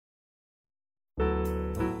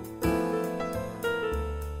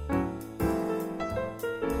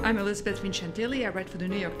I'm Elizabeth Vincentielli. I write for the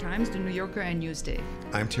New York Times, the New Yorker, and Newsday.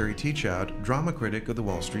 I'm Terry Teachout, drama critic of the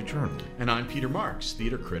Wall Street Journal. And I'm Peter Marks,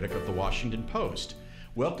 theater critic of the Washington Post.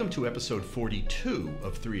 Welcome to episode 42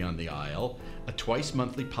 of Three on the Aisle, a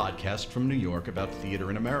twice-monthly podcast from New York about theater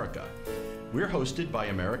in America. We're hosted by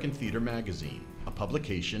American Theater Magazine, a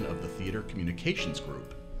publication of the Theater Communications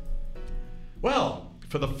Group. Well,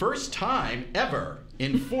 for the first time ever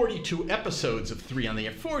in 42 episodes of Three on the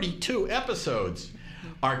Aisle, 42 episodes!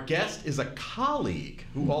 Our guest is a colleague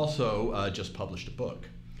who also just published a book.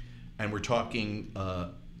 And we're talking,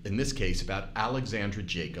 in this case, about Alexandra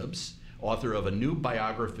Jacobs, author of a new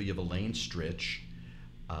biography of Elaine Stritch,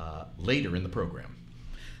 later in the program.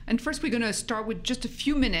 And first we're going to start with just a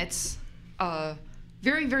few minutes,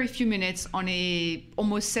 very, very few minutes on a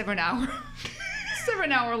almost 7-hour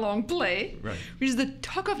long play, Right. which is the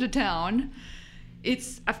talk of the town.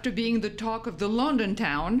 It's after being the talk of the London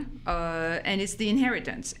town, and it's The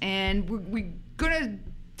Inheritance. And we're going to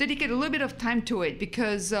dedicate a little bit of time to it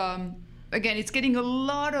because, again, it's getting a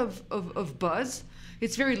lot of buzz.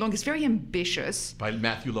 It's very long. It's very ambitious. By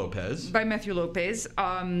Matthew Lopez.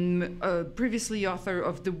 Previously author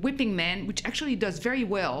of The Whipping Man, which actually does very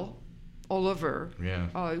well all over.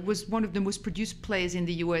 Yeah. It was one of the most produced plays in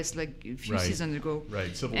the U.S. like a few seasons ago.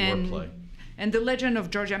 Right, Civil War play. And The Legend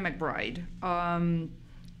of Georgia McBride.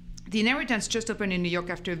 The Inheritance just opened in New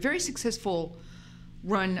York after a very successful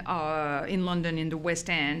run in London in the West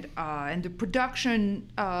End. And the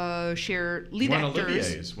production share lead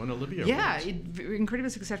actors. Won Olivier Yeah, Awards.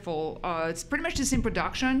 Incredibly successful. It's pretty much the same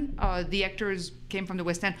production. The actors came from the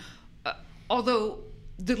West End. Although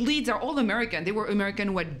the leads are all American. They were American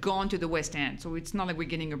who had gone to the West End. So it's not like we're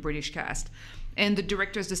getting a British cast. And the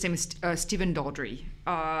director is the same as Stephen Daldry.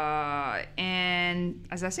 And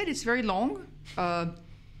as I said, it's very long.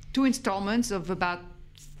 2 installments of about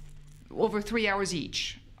over 3 hours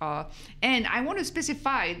each. And I want to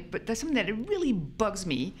specify, but that's something that really bugs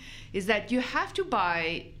me, is that you have to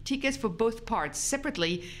buy tickets for both parts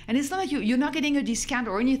separately. And it's not like you're not getting a discount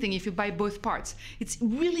or anything if you buy both parts. It's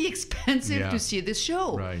really expensive to see this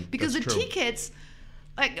show. Right. Because That's the true. tickets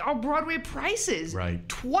are Broadway prices. Right.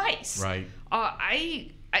 Twice. Right.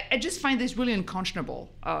 I just find this really unconscionable.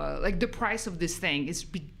 Like the price of this thing is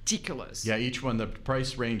ridiculous. Yeah, each one, the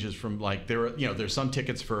price ranges from like, there's some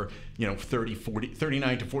tickets for,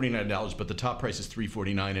 $39 to $49, but the top price is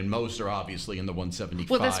 $349, and most are obviously in the $175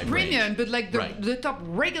 Well, that's premium, range. but like the top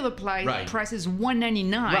regular price is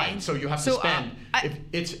 $199. Right, so you have to spend, I-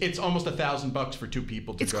 it's almost $1,000 for two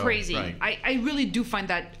people to it's go. crazy. Right. I really do find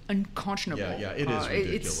that unconscionable. Yeah, it is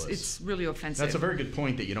ridiculous. It's really offensive. That's a very good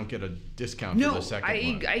point that you don't get a discount for No, the second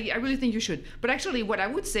one. I really think you should. But actually, what I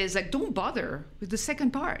would say is like, don't bother with the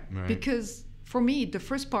second part. Right. Because for me, the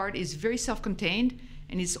first part is very self-contained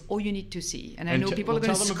and it's all you need to see. And I know people are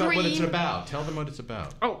going to scream. Tell them about what it's about. Tell them what it's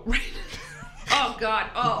about. Oh, right. Oh, God.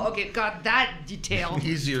 Oh, okay. God, that detail.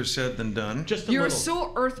 Easier said than done. Just a You're little.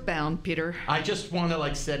 so earthbound, Peter. I just want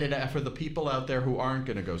to set it out for the people out there who aren't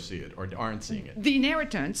going to go see it or aren't seeing it. The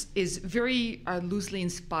Inheritance is very loosely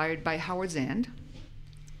inspired by Howard's End,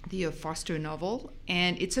 the Foster novel,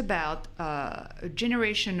 and it's about a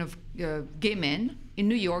generation of gay men in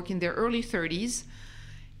New York in their early 30s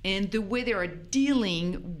and the way they are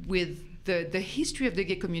dealing with the history of the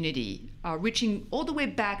gay community, reaching all the way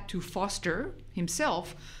back to Foster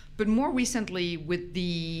himself, but more recently with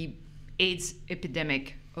the AIDS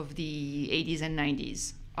epidemic of the 80s and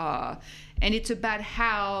 90s. And it's about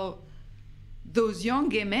how those young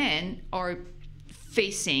gay men are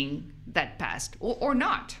facing that past, or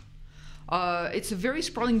not. It's a very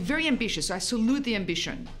sprawling, very ambitious. I salute the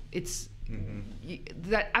ambition. It's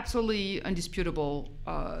that absolutely undisputable.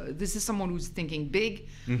 This is someone who's thinking big,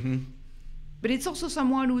 but it's also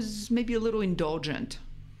someone who's maybe a little indulgent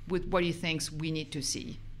with what he thinks we need to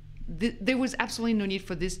see. There was absolutely no need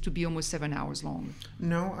for this to be almost 7 hours long.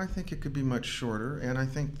 No, I think it could be much shorter, and I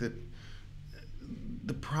think that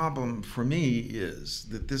the problem for me is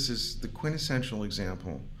that this is the quintessential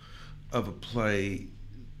example of a play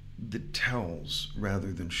that tells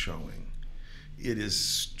rather than showing. It is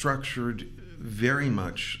structured very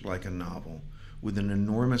much like a novel, with an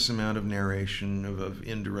enormous amount of narration, of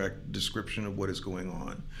indirect description of what is going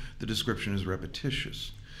on. The description is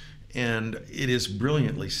repetitious. And it is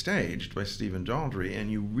brilliantly staged by Stephen Daldry, and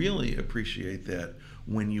you really appreciate that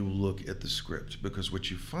when you look at the script, because what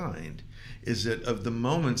you find is that of the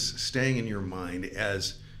moments staying in your mind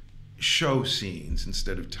as show scenes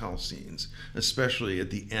instead of tell scenes, especially at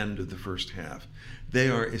the end of the first half, they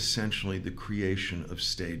are essentially the creation of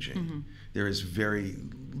staging. There is very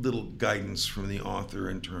little guidance from the author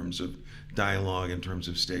in terms of dialogue, in terms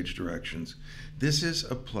of stage directions. This is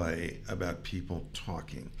a play about people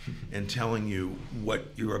talking and telling you what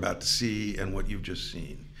you're about to see and what you've just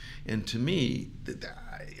seen. And to me,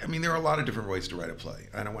 I mean, there are a lot of different ways to write a play.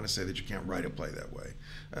 I don't want to say that you can't write a play that way.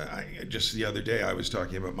 Just the other day, I was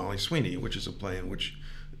talking about Molly Sweeney, which is a play in which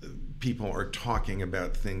people are talking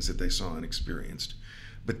about things that they saw and experienced.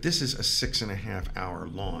 But this is a 6.5-hour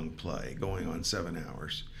long play going on 7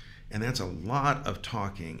 hours. And that's a lot of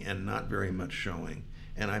talking and not very much showing.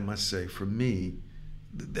 And I must say, for me,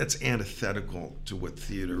 that's antithetical to what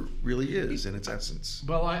theater really is in its essence.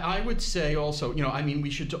 Well, I would say also, I mean, we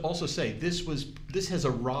should also say this has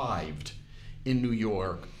arrived in New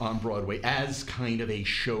York on Broadway as kind of a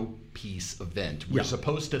showpiece event. We're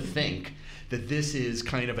supposed to think that this is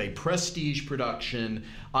kind of a prestige production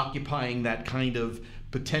occupying that kind of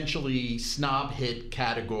potentially snob hit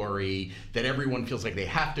category that everyone feels like they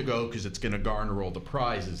have to go because it's going to garner all the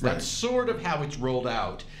prizes. Right. That's sort of how it's rolled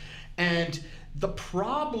out. And the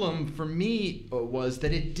problem for me was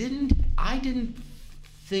that I didn't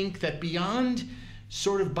think that beyond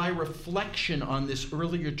sort of by reflection on this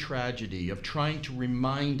earlier tragedy of trying to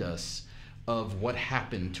remind us of what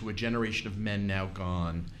happened to a generation of men now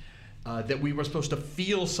gone, that we were supposed to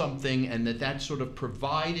feel something, and that sort of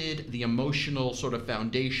provided the emotional sort of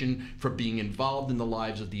foundation for being involved in the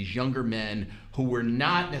lives of these younger men who were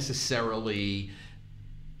not necessarily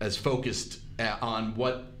as focused on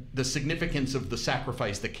what the significance of the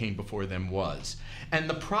sacrifice that came before them was. And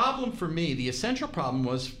the problem for me, the essential problem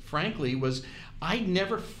was, frankly, I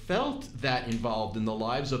never felt that involved in the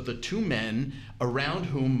lives of the two men around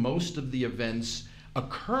whom most of the events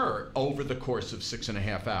occur over the course of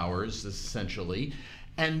 6.5 hours, essentially.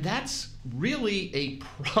 And that's really a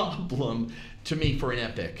problem to me for an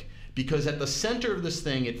epic, because at the center of this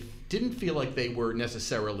thing, it didn't feel like they were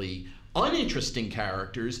necessarily uninteresting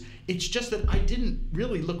characters. It's just that I didn't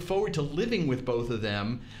really look forward to living with both of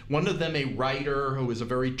them. One of them a writer who is a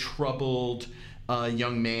very troubled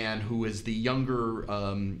young man who is the younger,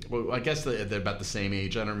 well, I guess they're about the same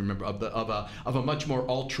age, I don't remember, of a much more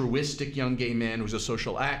altruistic young gay man who's a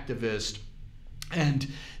social activist. And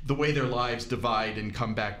the way their lives divide and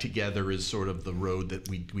come back together is sort of the road that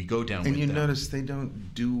we go down with them. And you notice they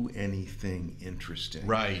don't do anything interesting.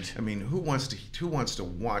 Right. I mean, who wants to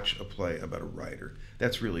watch a play about a writer?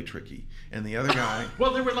 That's really tricky. And the other guy...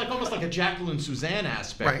 Well, there were almost like a Jacqueline Suzanne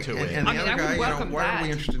aspect to it. And the other guy, why are we that.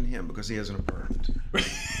 interested in him? Because he has an apartment.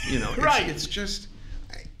 Right. It's just...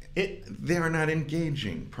 they are not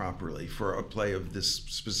engaging properly for a play of this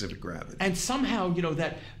specific gravity. And somehow,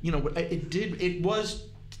 it was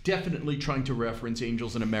definitely trying to reference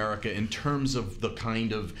Angels in America in terms of the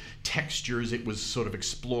kind of textures it was sort of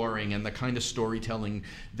exploring and the kind of storytelling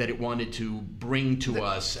that it wanted to bring to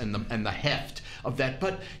us and the heft of that.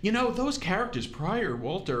 But those characters, Pryor,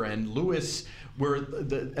 Walter, and Lewis, were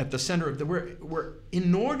at the center of were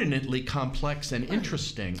inordinately complex and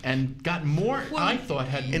interesting, and got more. Well, I thought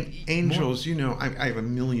had and Angels. More. I have a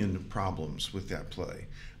million problems with that play,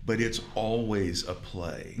 but it's always a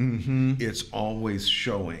play. Mm-hmm. It's always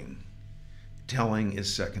showing. Telling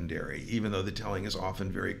is secondary, even though the telling is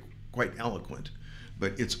often quite eloquent,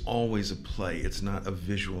 but it's always a play. It's not a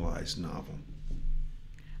visualized novel.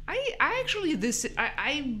 I actually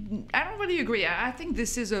I don't really agree. I think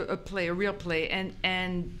this is a play, a real play,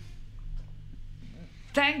 and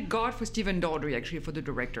thank God for Stephen Daldry, actually, for the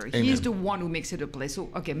director. Amen. He's the one who makes it a play. So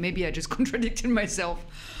okay, maybe I just contradicted myself,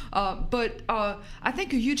 but I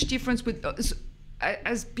think a huge difference with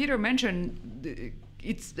as Peter mentioned,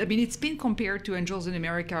 it's been compared to Angels in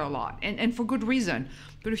America a lot, and for good reason.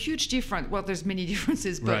 But a huge difference. Well, there's many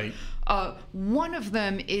differences, but right. One of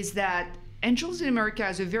them is that Angels in America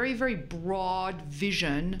has a very, very broad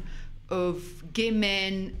vision of gay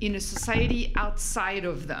men in a society outside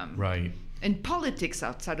of them. Right. And politics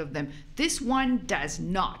outside of them. This one does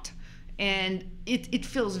not. And it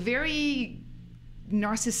feels very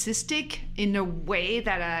narcissistic in a way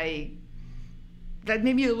that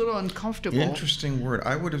made me a little uncomfortable. Interesting word.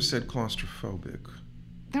 I would have said claustrophobic.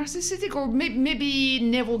 Narcissistic, or maybe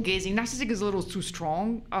navel-gazing. Narcissistic is a little too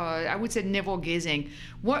strong. I would say navel-gazing.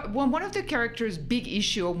 One of the characters' big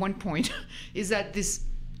issue at one point is that this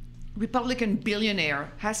Republican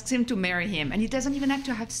billionaire asks him to marry him, and he doesn't even have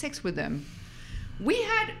to have sex with him. We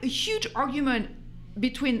had a huge argument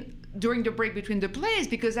during the break between the plays,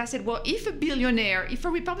 because I said, well, if a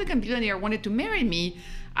Republican billionaire wanted to marry me,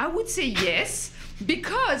 I would say yes,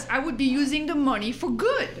 because I would be using the money for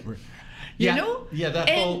good. Yeah, you know?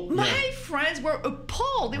 Yeah, my friends were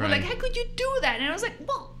appalled. They were like, how could you do that? And I was like,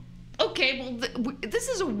 well, okay, well, this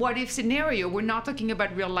is a what-if scenario. We're not talking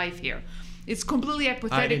about real life here. It's completely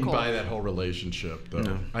hypothetical. I didn't buy that whole relationship, though.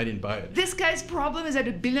 No. I didn't buy it. This guy's problem is that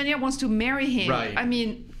a billionaire wants to marry him. Right. I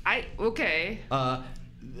mean, okay.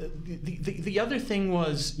 The other thing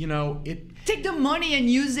was, Take the money and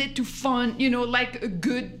use it to fund, like a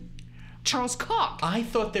good Charles Koch. I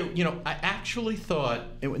thought I actually thought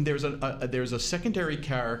there's a secondary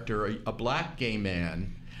character, a black gay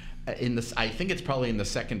man, I think it's probably in the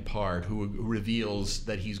second part, who reveals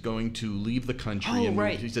that he's going to leave the country and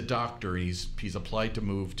right. move. He's a doctor. He's applied to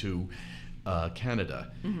move to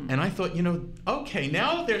Canada, Mm-hmm. and I thought, okay,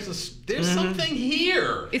 now there's something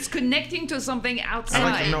here. It's connecting to something outside.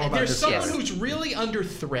 I'd like to know about There's this. someone Yes. who's really under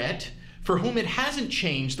threat, for whom it hasn't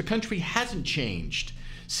changed. The country hasn't changed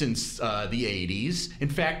since the 80s. In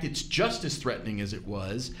fact, it's just as threatening as it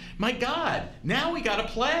was. My God, now we got to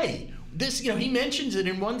play. This, he mentions it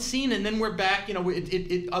in one scene, and then we're back.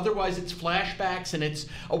 Otherwise, it's flashbacks, and it's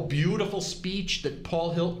a beautiful speech that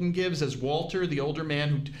Paul Hilton gives as Walter, the older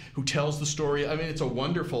man who tells the story. I mean, it's a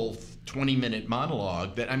wonderful 20-minute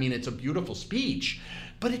monologue. It's a beautiful speech,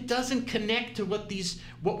 but it doesn't connect to what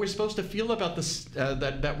we're supposed to feel about this.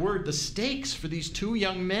 That word, the stakes for these two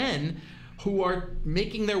young men who are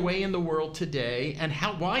making their way in the world today, and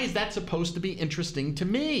why is that supposed to be interesting to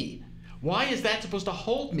me? Why is that supposed to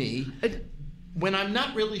hold me when I'm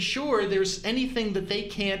not really sure there's anything that they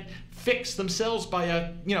can't fix themselves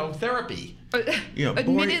by therapy?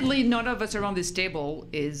 Admittedly, none of us around this table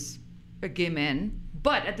is a gay man,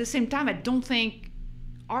 but at the same time, I don't think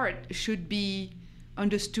art should be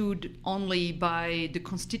understood only by the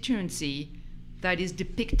constituency that is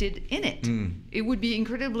depicted in it. It would be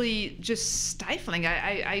incredibly just stifling.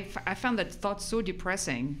 I found that thought so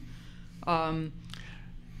depressing. I'm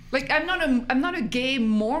not a gay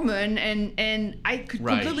Mormon, and I could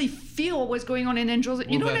Right. completely feel what was going on in Angels.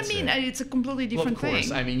 You know what I that's mean? it. It's a completely different Well, of course.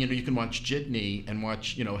 thing. You can watch Jitney and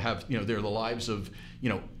watch, they're the lives of,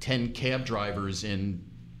 10 cab drivers in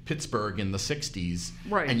Pittsburgh in the 60s,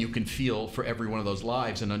 Right. and you can feel for every one of those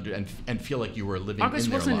lives and feel like you were living August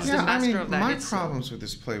in their Wilson is lives. the Yeah, master of that. my It's- problems with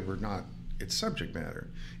this play were not its subject matter.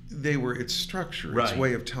 They were its structure, its Right.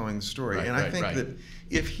 way of telling the story. Right, and I right, think right. that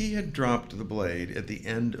if he had dropped the blade at the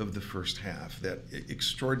end of the first half, that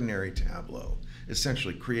extraordinary tableau,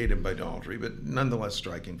 essentially created by Daldry, but nonetheless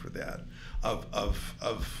striking for that, of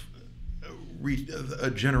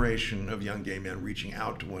a generation of young gay men reaching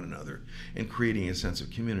out to one another and creating a sense of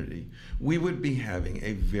community, we would be having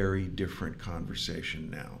a very different conversation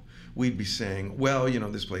now. We'd be saying, well,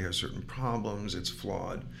 this play has certain problems, it's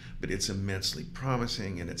flawed, but it's immensely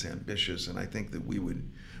promising and it's ambitious, and I think that we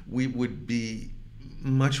would be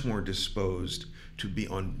much more disposed to be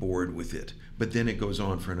on board with it. But then it goes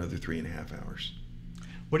on for another 3.5 hours.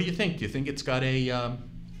 What do you think? Do you think it's got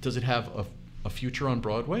does it have a future on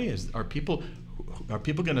Broadway? Are people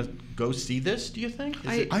going to go see this, do you think?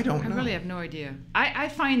 I don't know. I really have no idea. I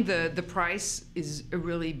find the price is a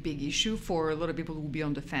really big issue for a lot of people who will be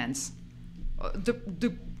on the fence.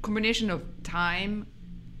 The combination of time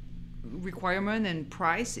requirement and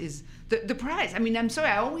price is the price. I'm sorry,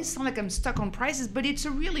 I always sound like I'm stuck on prices, but it's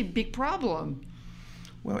a really big problem.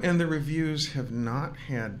 Well, and the reviews have not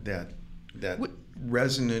had that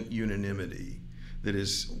resonant unanimity that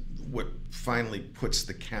is what finally puts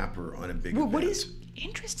the capper on a big event. What is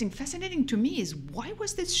interesting, fascinating to me is why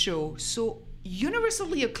was this show so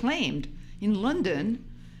universally acclaimed in London,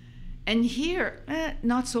 and here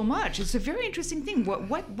not so much? It's a very interesting thing.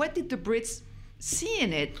 What did the Brits see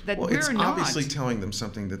in it that we're it's not? obviously telling them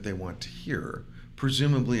something that they want to hear,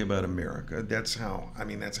 presumably about America. That's how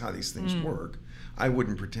these things work. I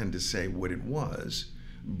wouldn't pretend to say what it was,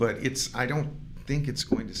 but I don't think it's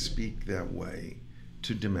going to speak that way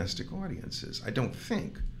to domestic audiences. I don't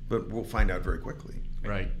think, but we'll find out very quickly.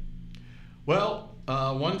 Right. Well,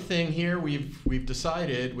 one thing here we've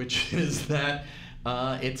decided, which is that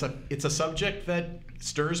it's a subject that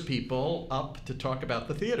stirs people up to talk about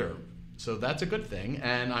the theater. So that's a good thing,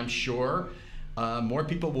 and I'm sure more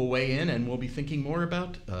people will weigh in, and we'll be thinking more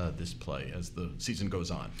about this play as the season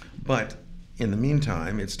goes on. But in the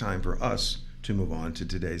meantime, it's time for us to move on to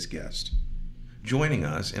today's guest. Joining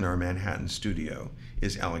us in our Manhattan studio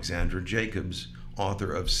is Alexandra Jacobs,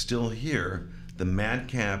 author of Still Here, The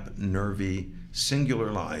Madcap, Nervy,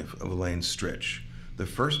 Singular Life of Elaine Stritch, the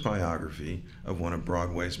first biography of one of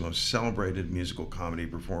Broadway's most celebrated musical comedy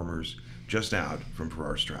performers, just out from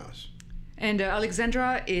Farrar Straus. And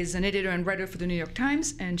Alexandra is an editor and writer for the New York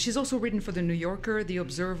Times, and she's also written for The New Yorker, The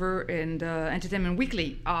Observer, and Entertainment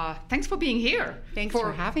Weekly. Thanks for being here. Thanks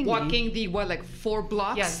for having me. Walking the, 4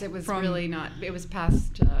 blocks? Yes, it was from... really not. It was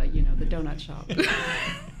past, the donut shop.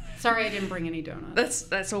 Sorry, I didn't bring any donuts.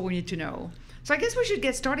 That's all we need to know. So I guess we should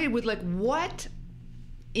get started with like what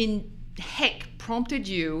in heck prompted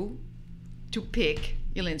you to pick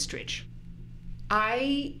Elaine Stritch?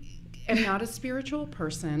 I am not a spiritual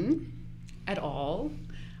person at all.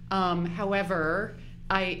 However,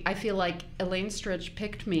 I feel like Elaine Stritch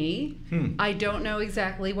picked me. I don't know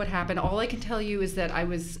exactly what happened. All I can tell you is that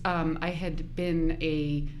I had been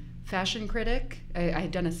a fashion critic. I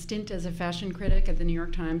had done a stint as a fashion critic at the New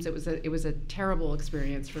York Times. It was a terrible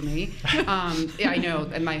experience for me. I know,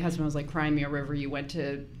 and my husband was like crying me a river. You went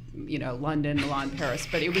to London, Milan, Paris,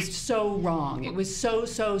 but it was so wrong. It was so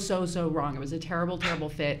wrong. It was a terrible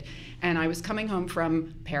trip. And I was coming home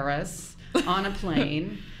from Paris on a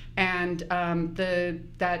plane. And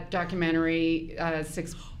that documentary,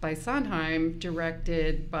 Six by Sondheim,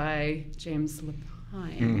 directed by James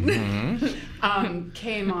Lapine,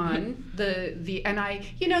 came on.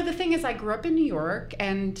 The thing is, I grew up in New York,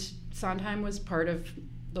 and Sondheim was part of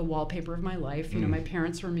the wallpaper of my life. My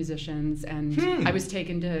parents were musicians, and I was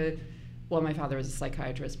taken to. Well, my father was a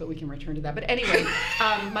psychiatrist, but we can return to that. But anyway,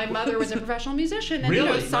 my mother was a professional musician. And,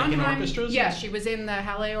 really? Sondheim, like in orchestras? Yes, she was in the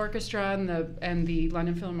Halle Orchestra and the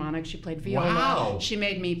London Philharmonic. She played viola. Wow. She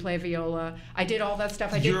made me play viola. I did all that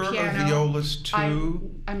stuff. I You're did piano. a violist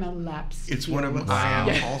too? I'm a lapsed It's one of violist.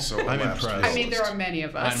 I am also a I'm lapsed impressed. I mean, there are violist. many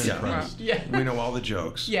of us. I'm impressed. Yeah. We know all the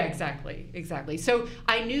jokes. Yeah, exactly. So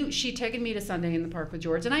I knew she'd taken me to Sunday in the Park with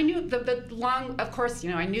George, and I knew the long, of course,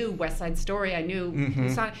 I knew West Side Story, I knew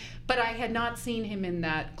Sondheim, but I had not seen him in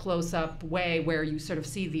that close-up way where you sort of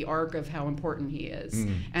see the arc of how important he is.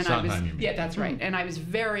 And Sondheim, you mean. yeah, that's right. And I was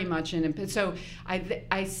very much in it. So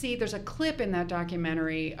I see there's a clip in that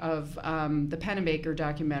documentary of the Pennebaker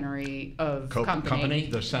documentary of Company.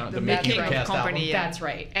 The making of Cast Company, album. yeah. That's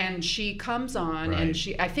right. And she comes on, Right.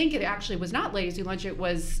 and I think it actually was not Ladies Who Lunch, it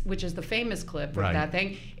was, which is the famous clip of Right. that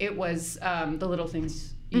thing. It was The Little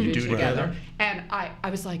Things You Do Together. And I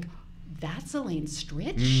was like, that's Elaine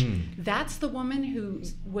Stritch? That's the woman who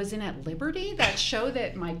was in At Liberty, that show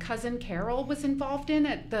that my cousin Carol was involved in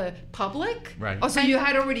at the Public? Right. Oh, so you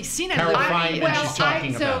had already seen it. Carol already. Feynman, she's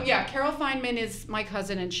talking about. Yeah, Carol Feynman is my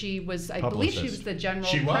cousin, and she was, I believe she Publicist. was the general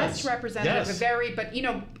She press was. representative. Yes. But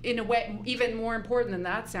in a way, even more important than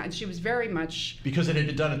that sound, she was very much. Because it had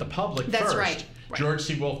been done at the Public That's first. right. George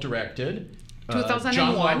C. Wolfe directed. 2001.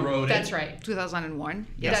 John Law wrote it. That's right. 2001.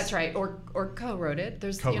 Yes. That's right, or co-wrote it.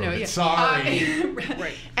 There's Co-wrote it. yeah. Sorry.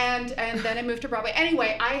 Right. And then it moved to Broadway.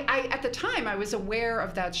 Anyway, I at the time I was aware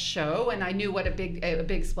of that show, and I knew what a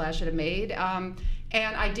big splash it had made. And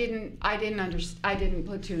I didn't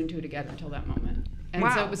put two and two together until that moment. And so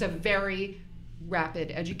Wow. it was a very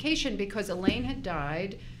rapid education because Elaine had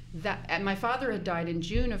died. And my father had died in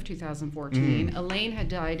June of 2014. Elaine had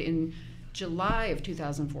died in July of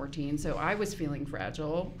 2014, so I was feeling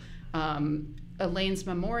fragile. Elaine's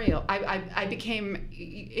memorial, I became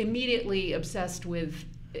immediately obsessed with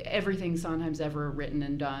everything Sondheim's ever written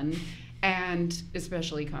and done, and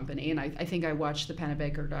especially Company. And I think I watched the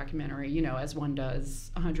Pennebaker documentary, as one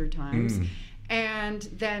does 100 times. And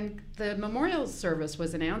then the memorial service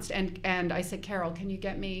was announced, and I said, Carol, can you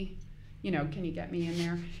get me in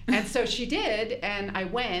there? And so she did, and I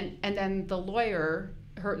went, and then the lawyer,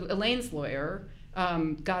 Elaine's lawyer,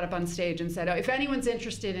 got up on stage and said, if anyone's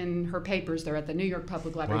interested in her papers, they're at the New York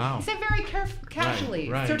Public Library. Wow. He said very casually,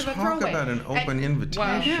 Right. sort of a Talk throwaway. about an open invitation.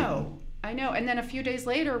 I know. And then a few days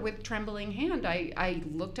later, with trembling hand, I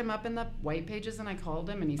looked him up in the white pages and I called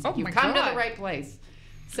him, and he said, Oh, "You've my come to God. the right place."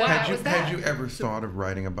 So Had that you, was that. had you ever thought of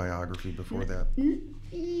writing a biography before that?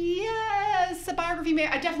 Yes, a biography.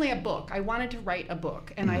 I definitely a book. I wanted to write a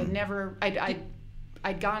book, and I had never.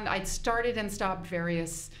 I'd started and stopped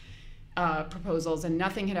various proposals, and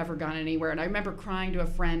nothing had ever gone anywhere. And I remember crying to a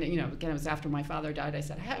friend. Again, it was after my father died. I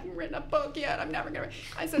said, I haven't written a book yet. I'm never gonna.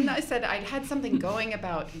 I said I'd had something going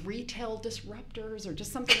about retail disruptors or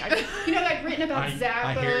just something. I'd written about I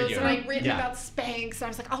hear Zappos you. and I'd written Yeah. about Spanx. And I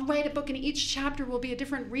was like, I'll write a book, and each chapter will be a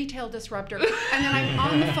different retail disruptor. And then I'm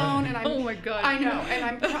on the phone, and I'm. Oh my God. I know, and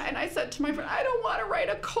I'm crying, and I said to my friend, I don't want to write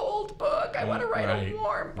a cold book. I want to write a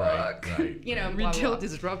warm book. Right. Blah, Retail blah.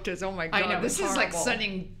 disruptors. Oh my I God. know, This it's is like horrible.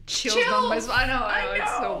 sending chills down my spine. I know.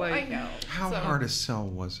 It's so like. I know. How So- hard a sell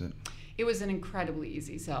was it? It was an incredibly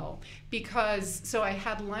easy sell because I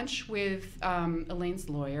had lunch with Elaine's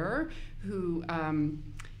lawyer, who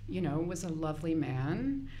was a lovely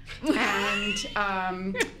man,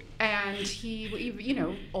 and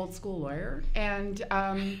he old school lawyer, and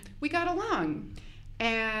we got along,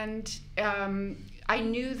 and I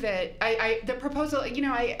knew that the proposal,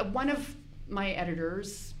 one of my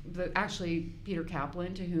editors, actually Peter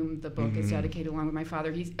Kaplan, to whom the book is dedicated, along with my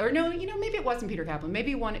father. Maybe it wasn't Peter Kaplan.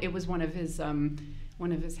 Maybe it was one of his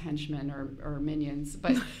henchmen or minions.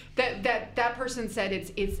 But that person said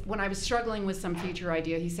it's when I was struggling with some feature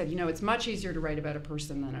idea, he said, it's much easier to write about a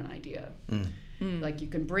person than an idea. Like you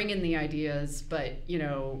can bring in the ideas, but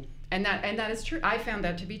and that is true. I found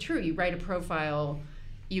that to be true. You write a profile,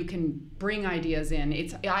 you can bring ideas in.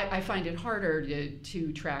 I find it harder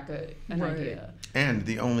to track an idea. And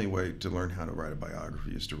the only way to learn how to write a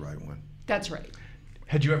biography is to write one. That's right.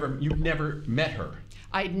 You've never met her?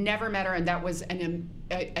 I'd never met her, and that was an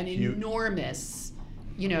enormous,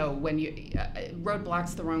 when you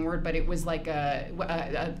roadblock's the wrong word, but it was like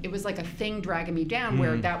a thing dragging me down,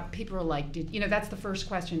 where that people were like, that's the first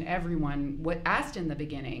question everyone asked in the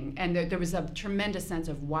beginning, and there was a tremendous sense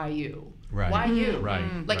of why you, why you,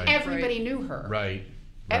 everybody knew her,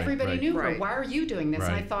 everybody knew her. Why are you doing this?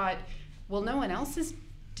 And I thought, well, no one else is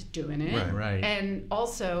doing it. And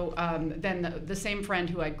also, then the same friend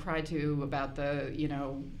who I cried to about the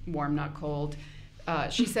warm not cold,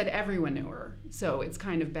 she said everyone knew her, so it's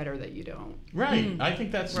kind of better that you don't. I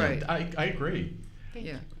think that's right. I agree. Thank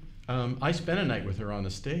you. I spent a night with her on the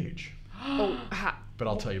stage. But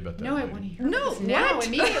I'll tell you about that. No, later. I want to hear this now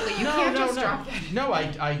immediately. You can't just drop that. No,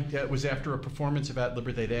 I was after a performance of At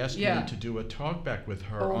Liberty. They'd asked me to do a talk back with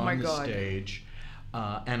her on the stage.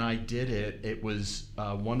 And I did it. It was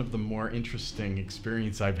one of the more interesting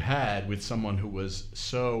experiences I've had with someone who was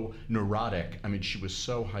so neurotic. I mean, she was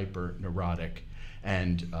so hyper neurotic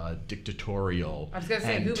and dictatorial. I was going to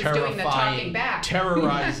say, who was doing the talking back?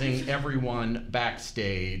 Terrorizing everyone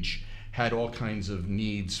backstage, had all kinds of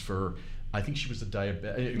needs for, I think she was a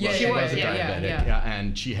diabetic. She was a diabetic. Yeah.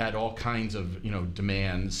 And she had all kinds of,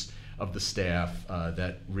 demands of the staff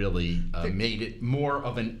that really made it more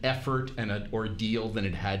of an effort and an ordeal than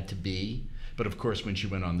it had to be. But of course, when she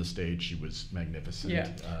went on the stage, she was magnificent. Yeah.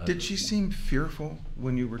 Did she seem fearful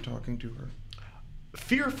when you were talking to her?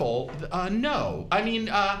 Fearful? No. I mean,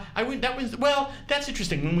 that's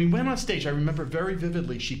interesting. When we went on stage, I remember very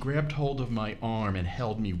vividly, she grabbed hold of my arm and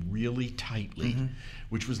held me really tightly,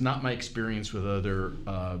 which was not my experience with other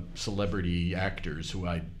celebrity actors who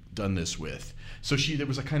I'd done this with. So there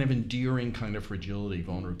was a kind of endearing kind of fragility,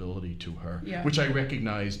 vulnerability to her, which I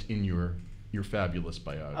recognized in your fabulous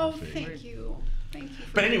biography. Oh, thank you. Thank you.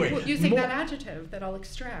 But anyway, using that adjective that I'll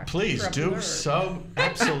extract. Please do so.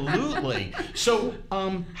 Absolutely. So,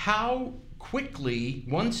 how quickly,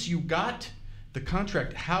 once you got the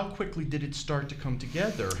contract, how quickly did it start to come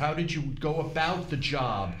together? How did you go about the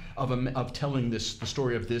job of telling the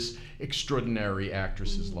story of this extraordinary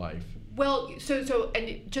actress's life? Well, so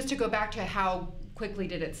and just to go back to how quickly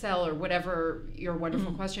did it sell, or whatever your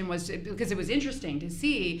wonderful question was, because it was interesting to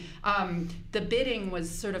see. The bidding was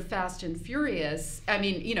sort of fast and furious. I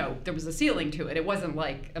mean, there was a ceiling to it. It wasn't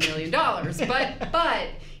like $1 million,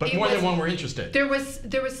 but more than one were interested. There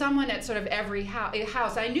was someone at sort of every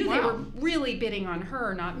house. I knew they were really bidding on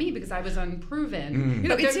her, not me, because I was unproven.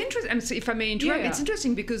 It's interesting. If I may interrupt, it's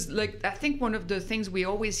interesting because, I think one of the things we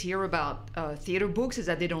always hear about theater books is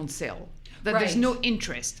that they don't sell. That there's no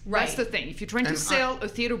interest. Right. That's the thing. If you're trying to sell a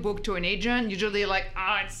theater book to an agent, usually they're like,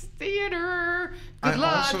 it's theater. Good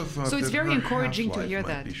luck. So it's very encouraging to hear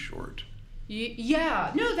that. Be short.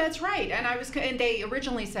 Yeah, no, that's right. And they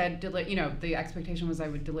originally said, the expectation was I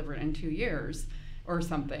would deliver it in 2 years or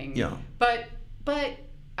something. Yeah. But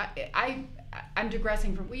I'm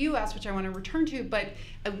digressing from what you asked, which I want to return to. But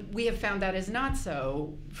we have found that is not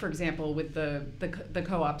so. For example, with the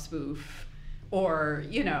co-op spoof. Or,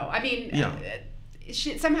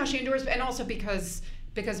 somehow she endures, and also because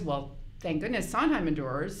well, thank goodness Sondheim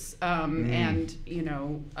endures, and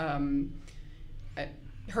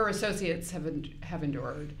her associates have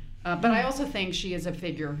endured. But I also think she is a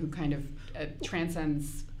figure who kind of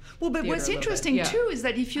transcends. Well, but what's interesting too is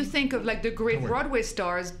that if you think of the great Broadway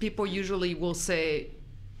stars, people usually will say,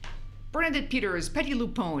 Bernadette Peters, Patti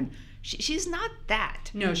LuPone. She's not that.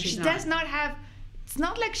 No, she does not have. It's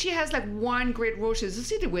not like she has one great role she's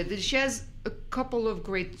associated with. She has a couple of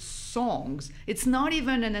great songs. It's not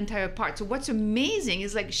even an entire part. So what's amazing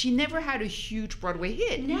is she never had a huge Broadway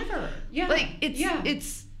hit. Never. Yeah.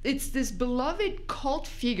 It's this beloved cult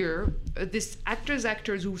figure, this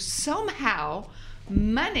actors who somehow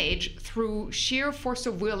manage through sheer force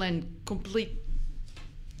of will and complete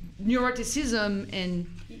neuroticism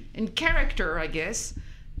and character, I guess,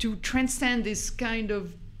 to transcend this kind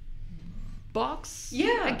of box.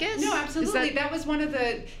 I guess. No, absolutely. That was one of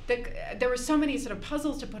there were so many sort of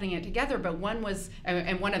puzzles to putting it together, but one was,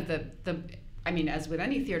 and one of the I mean, as with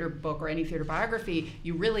any theater book or any theater biography,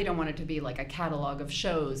 you really don't want it to be like a catalog of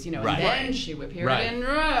shows, you know, Right. and then she appeared Right. in, and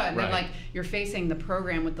Right. then like you're facing the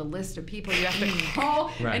program with the list of people you have to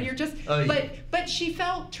call, Right. and you're just, but she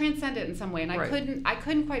felt transcendent in some way, and I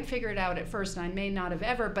couldn't quite figure it out at first, and I may not have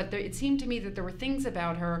ever, but it seemed to me that there were things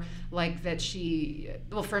about her, like that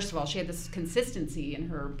well, first of all, she had this consistency in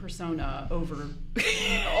her persona over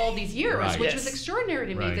all these years, Right. which Yes. was extraordinary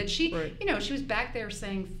to me, Right. that she, Right. you know, she was back there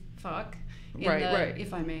saying fuck. Right.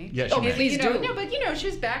 If I may. Yes, you may. Please You know, do. no, but you know, she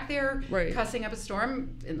was back there Right. cussing up a storm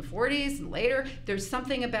in the 40s and later. There's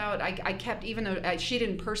something about, I kept, even though she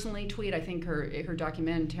didn't personally tweet, I think her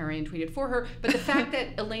documentarian tweeted for her, but the fact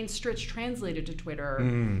that Elaine Stritch translated to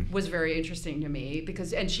Twitter was very interesting to me,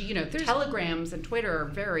 because, and she, you know, telegrams and Twitter are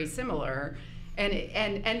very similar.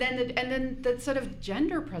 And then the sort of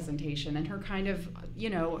gender presentation and her kind of, you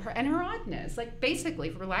know, her oddness, like basically,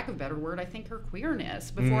 for lack of a better word, I think her queerness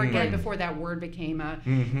before that word became a,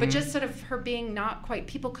 but just sort of her being not quite,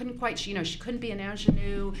 people couldn't quite, she couldn't be an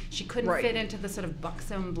ingenue, she couldn't fit into the sort of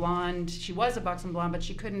buxom blonde, she was a buxom blonde, but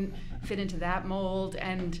she couldn't fit into that mold,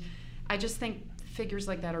 and I just think figures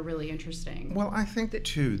like that are really interesting. Well, I think that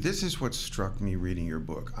too, this is what struck me reading your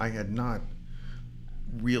book. I had not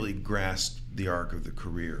really grasped the arc of the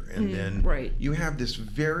career. And then you have this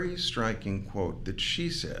very striking quote that she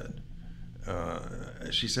said.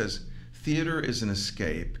 She says, "Theater is an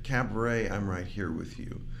escape. Cabaret, I'm right here with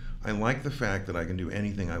you. I like the fact that I can do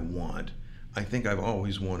anything I want. I think I've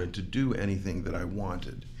always wanted to do anything that I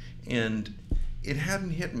wanted." And it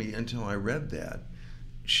hadn't hit me until I read that.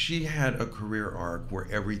 She had a career arc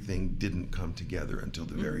where everything didn't come together until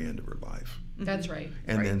the very end of her life. That's right.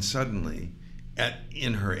 And then suddenly,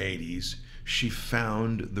 in her 80s, she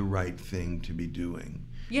found the right thing to be doing.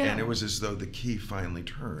 Yeah. And it was as though the key finally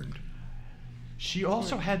turned. She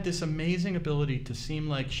also had this amazing ability to seem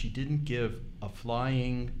like she didn't give a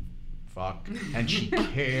flying fuck, and she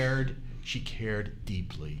cared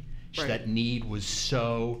deeply. That need was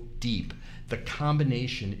so deep. The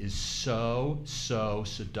combination is so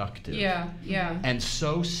seductive. Yeah. And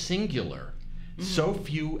so singular. So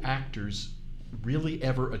few actors really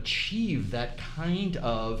ever achieve that kind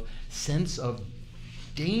of sense of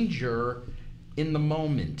danger in the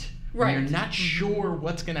moment. Right. When you're not sure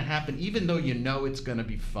what's going to happen, even though you know it's going to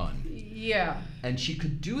be fun. Yeah. And she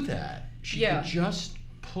could do that. She could just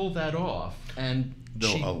pull that off. And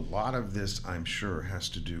Though a lot of this, I'm sure, has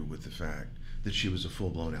to do with the fact that she was a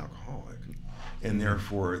full-blown alcoholic. And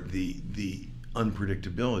therefore, the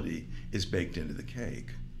unpredictability is baked into the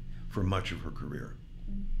cake for much of her career.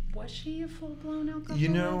 Was she a full-blown alcoholic? You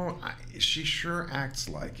know, she sure acts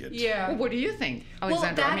like it. Yeah. Well, what do you think,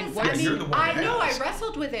 Alexandra? You're the one I to know, ask. I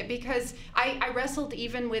wrestled with it because I wrestled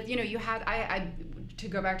even with, you know, you had, to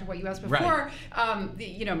go back to what you asked before,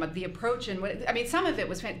 the approach and what, I mean, some of it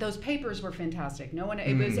was, those papers were fantastic. No one,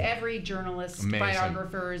 it was every journalist, Amazing.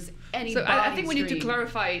 biographers, anybody. So I think we need to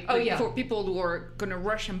clarify yeah. for people who are going to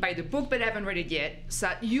rush and buy the book but haven't read it yet.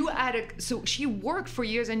 So she worked for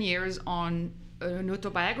years and years on an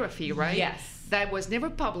autobiography, right? Yes. That was never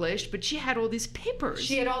published, but she had all these papers.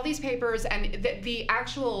 She had all these papers, and the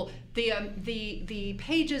actual the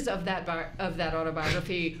pages of that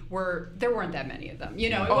autobiography there weren't that many of them. You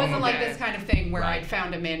know, it wasn't like this kind of thing where I'd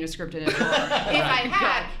found a manuscript in a drawer. If I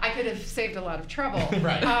had, I could have saved a lot of trouble.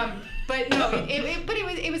 Right. But no,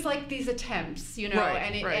 it was like these attempts, you know,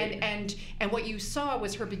 and what you saw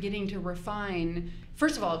was her beginning to refine.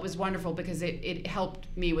 First of all, it was wonderful because it helped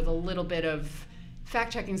me with a little bit of.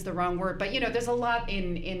 Fact checking is the wrong word, but you know, there's a lot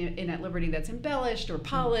in At Liberty that's embellished or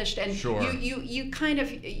polished, and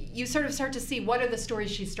you sort of start to see what are the stories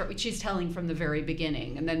she's telling from the very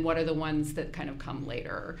beginning, and then what are the ones that kind of come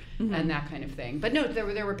later, and that kind of thing. But no,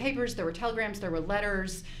 there were papers, there were telegrams, there were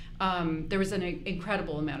letters. There was an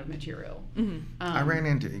incredible amount of material. I ran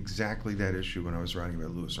into exactly that issue when I was writing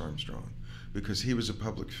about Louis Armstrong, because he was a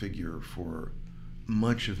public figure for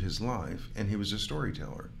much of his life, and he was a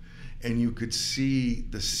storyteller. And you could see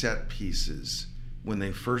the set pieces when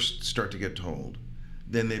they first start to get told.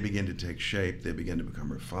 Then they begin to take shape, they begin to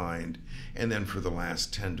become refined, and then for the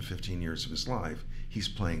last 10 to 15 years of his life, he's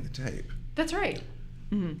playing the tape. That's right.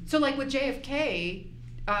 So like with JFK,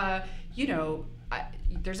 you know,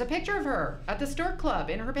 there's a picture of her at the Stork Club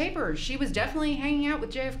in her papers. She was definitely hanging out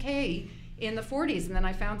with JFK in the 40s, and then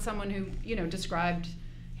I found someone who, you know, described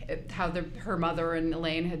how her mother and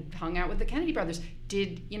Elaine had hung out with the Kennedy brothers.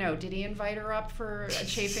 Did he invite her up for a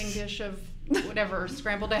chafing dish of whatever,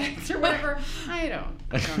 scrambled eggs or whatever? I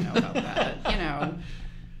don't know about that. You know,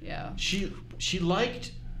 yeah. She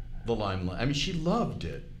liked the limelight. I mean, she loved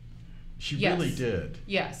it. She really did.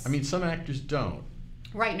 Yes. I mean, some actors don't.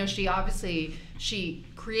 Right. No, she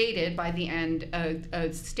created by the end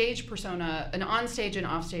a stage persona, an on-stage and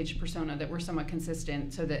off-stage persona that were somewhat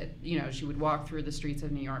consistent, so that she would walk through the streets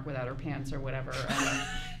of New York without her pants or whatever,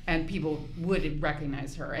 and people would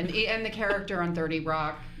recognize her. And the character on 30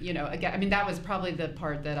 Rock, again, I mean, that was probably the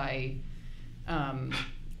part that I,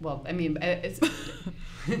 it's.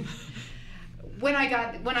 When I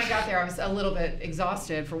got there, I was a little bit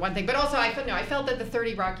exhausted for one thing, but also I felt that the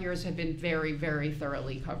 30 Rock years had been very, very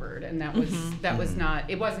thoroughly covered, and that was not.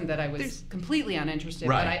 It wasn't that I was completely uninterested,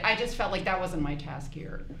 right. but I just felt like that wasn't my task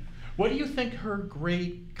here. What do you think her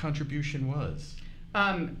great contribution was?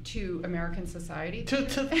 To American society, to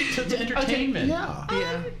entertainment.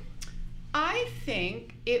 Yeah. I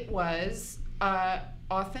think it was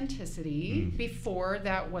authenticity before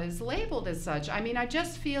that was labeled as such. I mean, I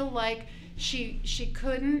just feel like she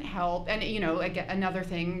couldn't help, and again, another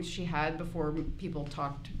thing she had before people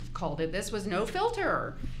called it this was no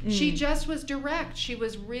filter. She just was direct. She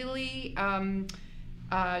was really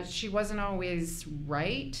she wasn't always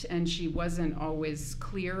right, and she wasn't always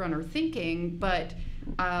clear on her thinking, but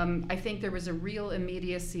I think there was a real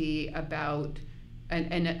immediacy about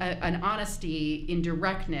an honesty in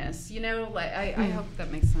directness. I hope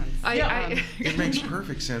that makes sense. It makes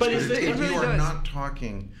perfect sense. But if really you are does. not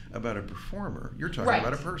talking about a performer, you're talking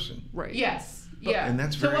about a person. Right. Yes. Yeah. And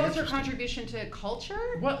that's so very what was her interesting. contribution to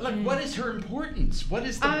culture? What is her importance? What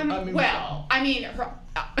is the?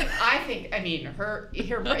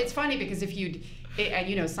 It's funny because if you'd,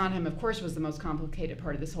 Sondheim, of course, was the most complicated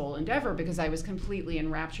part of this whole endeavor because I was completely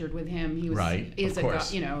enraptured with him. He was, right, is of a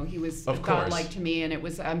course. God, he was godlike to me, and it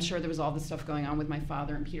was. I'm sure there was all this stuff going on with my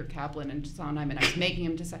father and Peter Kaplan and Sondheim, and I was making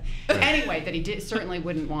him to say anyway that he certainly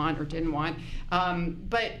wouldn't want or didn't want.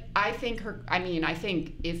 But I think I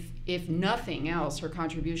think if nothing else, her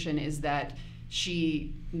contribution is that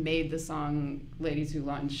she made the song "Ladies Who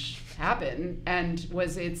Lunch" happen, and she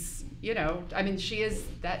is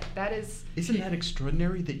that is. Isn't that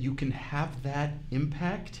extraordinary that you can have that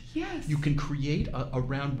impact? Yes. You can create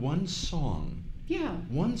around one song. Yeah.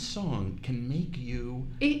 One song can make you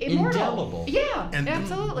Immortal. indelible. Yeah, And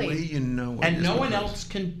absolutely. the way you know it And is no one because else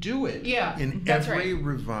can do it. Yeah, in that's every right.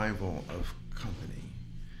 revival of Company,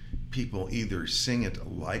 people either sing it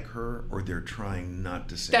like her or they're trying not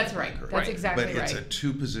to sing That's it right. like her. That's exactly but right. it's a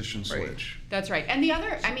two-position switch. That's right. And the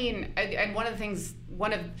other, and one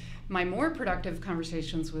of my more productive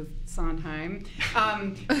conversations with Sondheim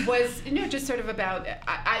was, just sort of about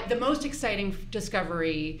the most exciting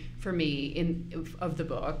discovery for me of the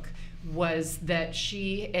book was that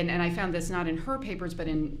she, and I found this not in her papers, but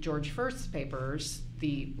in George Firth's papers,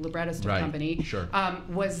 the librettist of Company, sure.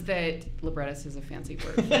 Was that librettist is a fancy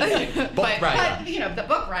word. Book writer. But, the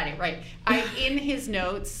book writing, right. In his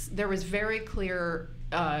notes, there was very clear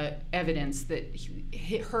evidence that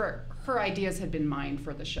her ideas had been mined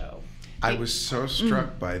for the show. I was so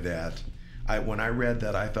struck by that. When I read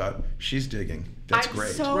that, I thought, she's digging. That's I'm great.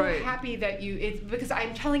 I'm so Right. happy that because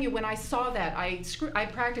I'm telling you, when I saw that, I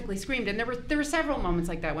practically screamed, and there were several moments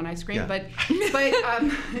like that when I screamed. Yeah. But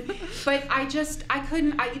I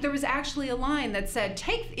couldn't. There was actually a line that said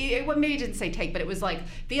maybe it didn't say take, but it was like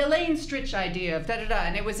the Elaine Stritch idea of da da da,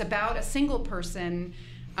 and it was about a single person.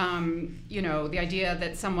 The idea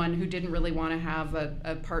that someone who didn't really want to have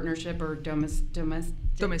a partnership or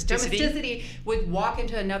domesticity would walk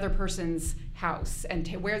into another person's house and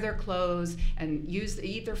wear their clothes and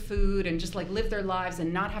eat their food and just like live their lives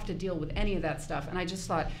and not have to deal with any of that stuff. And I just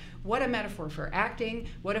thought, what a metaphor for acting,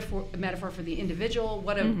 what a metaphor for the individual,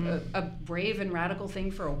 what a brave and radical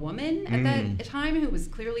thing for a woman at that time who was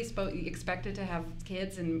clearly expected to have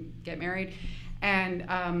kids and get married.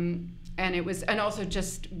 And it was, and also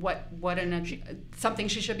just something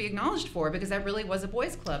she should be acknowledged for, because that really was a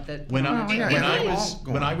boys' club. When I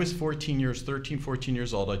Yeah. was 13, 14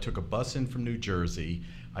 years old, I took a bus in from New Jersey.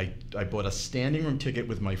 I bought a standing room ticket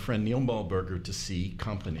with my friend Neil Mulberger to see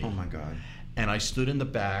Company. Oh my God. And I stood in the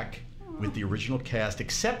back with the original cast,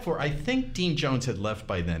 except for, I think Dean Jones had left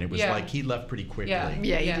by then. It was like he left pretty quickly. Yeah, he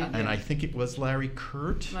did. And I think it was Larry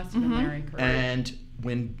Kurt. Must have been Larry Kurt. And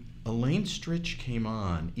when Elaine Stritch came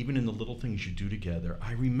on, even in The Little Things You Do Together,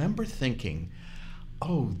 I remember thinking,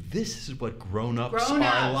 oh, this is what grown-ups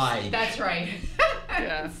are like. That's right.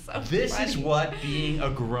 Yeah. This is what being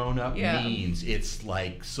a grown-up means. It's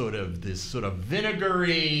like this sort of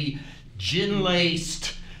vinegary,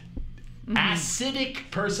 gin-laced,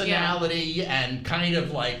 acidic personality and kind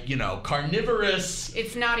of like, carnivorous.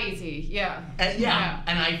 It's not easy, yeah.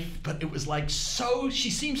 But it was like she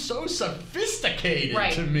seems so sophisticated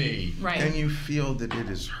to me. Right. And you feel that it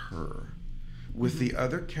is her. With the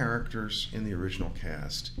other characters in the original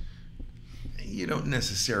cast, you don't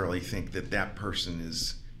necessarily think that person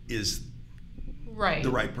is Right.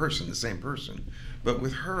 the right person, the same person. But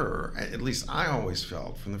with her, at least I always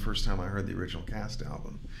felt from the first time I heard the original Cast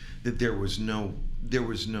album that there was no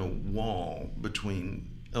wall between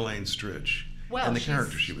Elaine Stritch and the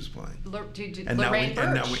character she was playing. Lorraine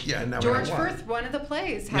Birch. Now George Firth, one of the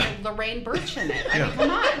plays, had Lorraine Birch in it. I mean,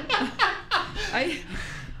 come on.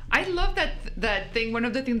 I love that thing. One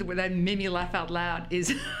of the things that made me laugh out loud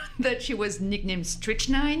is that she was nicknamed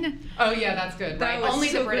Stritchnine. Oh yeah, that's good. That Right? was Only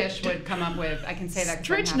so the British good. would come up with. I can say that. 'Cause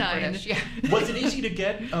I'm half Stritchnine. British. Yeah. Was it easy to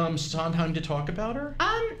get Sondheim to talk about her?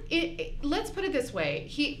 Let's put it this way.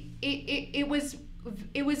 It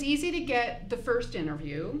was easy to get the first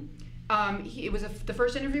interview. The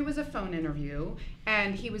first interview was a phone interview,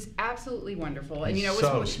 and he was absolutely wonderful. And it was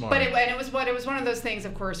so smart. But it was one of those things,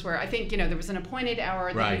 of course, where I think there was an appointed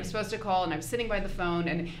hour that he was supposed to call, and I was sitting by the phone,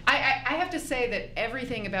 and I have to say that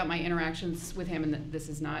everything about my interactions with him, and this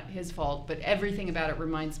is not his fault, but everything about it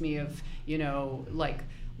reminds me of like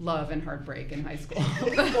love and heartbreak in high school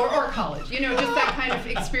or college, just that kind of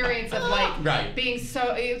experience of like being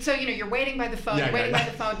so you're waiting by the phone, by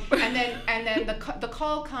the phone, and then the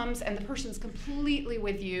call comes and the person's completely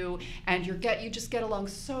with you, and you just get along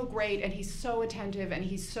so great, and he's so attentive, and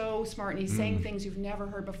he's so smart, and he's saying things you've never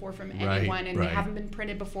heard before from anyone, and they haven't been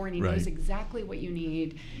printed before, and he knows exactly what you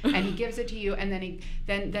need, and he gives it to you, and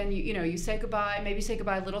then you say goodbye, maybe say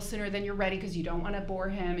goodbye a little sooner than you're ready because you don't want to bore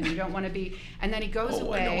him and you don't want to be, and then he goes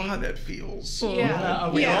away. I know how that feels. Yeah,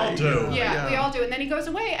 we all do. Yeah, we all do. And then he goes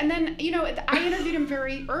away. And then, I interviewed him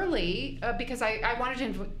very early because I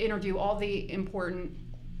wanted to interview all the important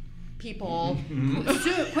people.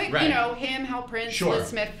 Quick, him, Hal Prince, Liz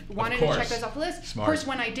Smith, wanted to check those off the list. Smart. Of course,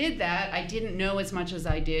 when I did that, I didn't know as much as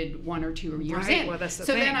I did 1 or 2 years in. Well, that's the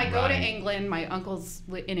so thing. then I go to England. My uncle's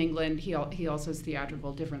in England. He also is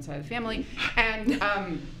theatrical, different side of the family. And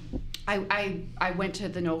I went to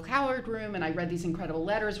the Noel Coward room and I read these incredible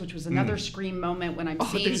letters, which was another Scream moment when I'm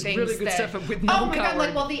seeing there's things really good that, stuff with Noel oh my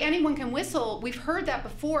God, Coward. the Anyone Can Whistle, we've heard that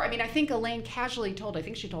before. I mean, I think Elaine casually told, I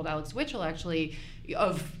think she told Alex Witchell actually,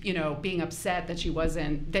 of being upset that she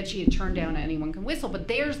had turned down Anyone Can Whistle, but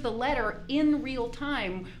there's the letter in real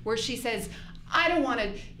time where she says, I don't want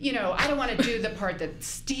to do the part that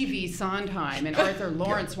Stevie Sondheim and Arthur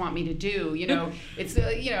Lawrence want me to do. It's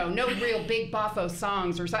no real big boffo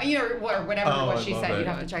songs or something, or whatever it was she said. You'd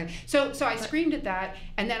have to check. So I screamed at that,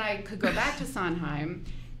 and then I could go back to Sondheim,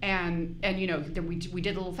 and we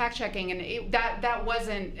did a little fact checking, and that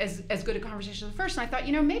wasn't as good a conversation as the first. And I thought,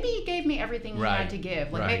 maybe he gave me everything he had to give.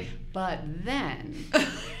 But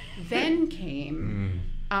then came.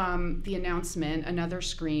 The announcement, another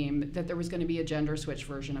Scream, that there was going to be a gender switch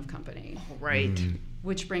version of Company. Right.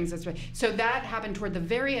 Which brings us, so that happened toward the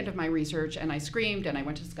very end of my research, and I screamed, and I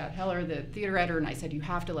went to Scott Heller, the theater editor, and I said, you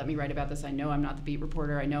have to let me write about this. I know I'm not the beat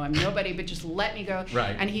reporter. I know I'm nobody, but just let me go.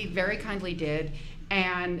 Right. And he very kindly did.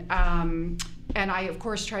 And I, of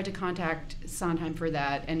course, tried to contact Sondheim for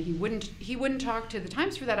that, and he wouldn't talk to the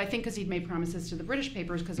Times for that, I think because he'd made promises to the British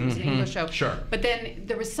papers because it was an English show. Sure. But then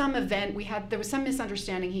there was some event, there was some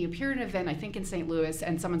misunderstanding. He appeared at an event, I think in St. Louis,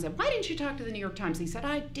 and someone said, why didn't you talk to the New York Times? He said,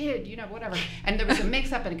 I did, whatever. And there was a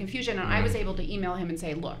mix-up and a confusion, and I was able to email him and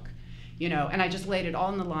say, look, and I just laid it all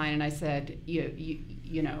on the line, and I said,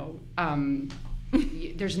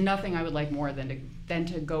 there's nothing I would like more than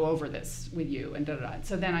to go over this with you, and da-da-da.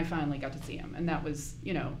 So then I finally got to see him, and that was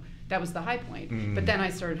the high point. But then I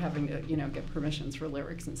started having to, get permissions for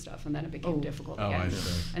lyrics and stuff, and then it became difficult again. I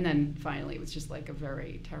see. And then finally it was just like a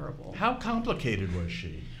very terrible. How complicated was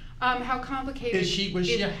she? How complicated Was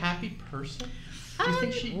she a happy person? Do you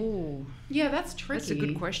think she? Ooh, Yeah, that's tricky. that's a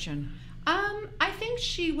good question. I think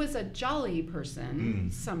she was a jolly person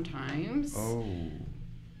sometimes. Oh,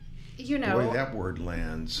 boy, that word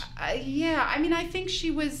lands. Yeah, I mean, I think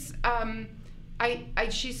she was. I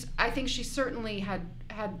think she certainly had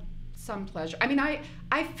some pleasure. I mean,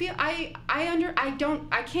 I feel I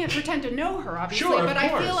can't pretend to know her, obviously, Sure, but of I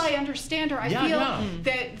feel course. I understand her. I feel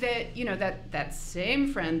that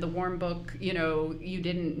same friend, the warm book, you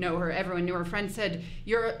didn't know her, everyone knew her friend, said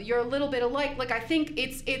you're a little bit alike. Like, I think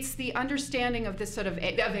it's the understanding of this sort of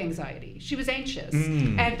anxiety. She was anxious,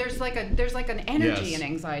 and there's like an energy in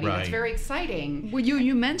anxiety that's very exciting. Well,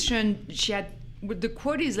 you mentioned she had. The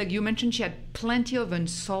quote is like you mentioned she had plenty of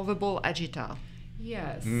unsolvable agita.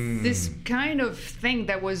 Yes. this kind of thing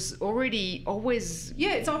that was already always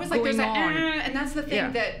Yeah, it's always like there's going that, on. and that's the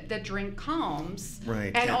thing Yeah. that drink calms.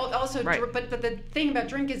 Right. And Yeah. also, Right. but the thing about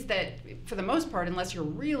drink is that for the most part, unless you're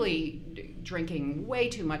really drinking way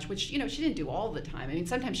too much, which she didn't do all the time. I mean,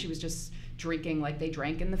 sometimes she was just drinking like they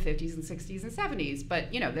drank in the 50s and 60s and 70s,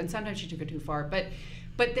 but then sometimes she took it too far. But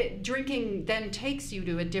the drinking then takes you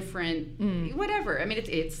to a different whatever. I mean,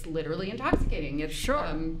 it's literally intoxicating. It's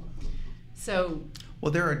Sure. So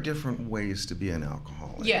Well, there are different ways to be an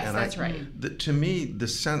alcoholic. yes, And that's right. To me, the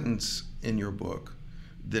sentence in your book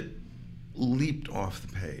that leaped off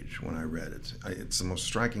the page when I read it, it's the most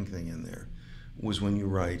striking thing in there, was when you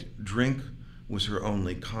write, drink was her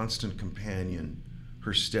only constant companion,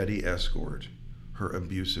 her steady escort, her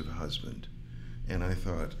abusive husband. And I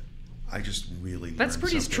thought, I just really That's learned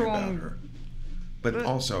pretty something strong. about her. But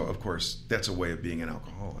also, of course, that's a way of being an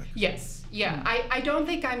alcoholic. Yes, yeah. I don't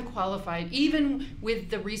think I'm qualified, even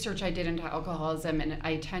with the research I did into alcoholism, and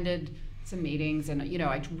I attended some meetings, and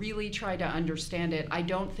I really tried to understand it. I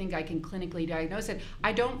don't think I can clinically diagnose it.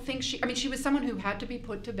 I don't think she was someone who had to be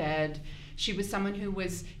put to bed. She was someone who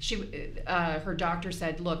was, her doctor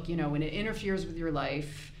said, look, when it interferes with your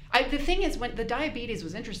life. The thing is, when the diabetes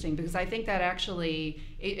was interesting, because I think that actually,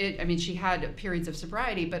 she had periods of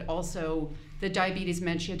sobriety, but also the diabetes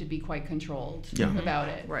meant she had to be quite controlled about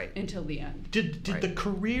it until the end. Did the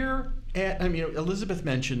career? Elizabeth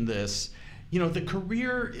mentioned this. The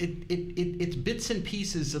career, it's bits and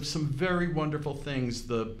pieces of some very wonderful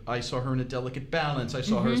things. I saw her in A Delicate Balance. I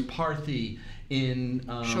saw her as Parthy in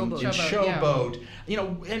Showboat.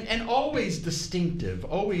 And always distinctive,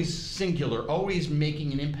 always singular, always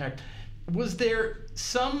making an impact. Was there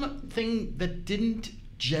something that didn't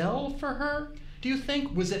gel for her? Do you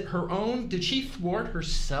think? Was it her own? Did she thwart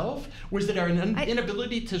herself? Was it an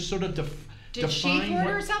inability to sort of Did she thwart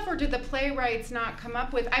herself, or did the playwrights not come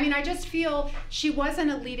up with? I just feel she wasn't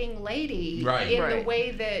a leading lady in the way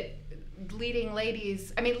that leading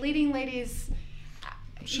ladies.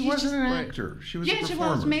 She wasn't an actor. She was a performer.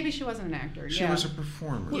 She was. Maybe she wasn't an actor. She was a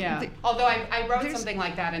performer. Yeah. Although I wrote something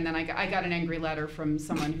like that, and then I got an angry letter from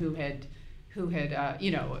someone who had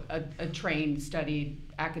a trained, studied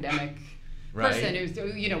academic person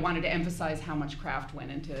who wanted to emphasize how much craft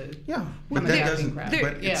went into but that doesn't. Craft.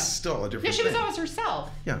 But it's still a different. Yeah, she was thing. always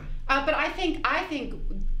herself. Yeah. But I think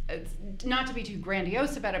not to be too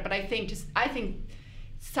grandiose about it, but I think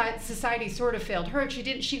society sort of failed her.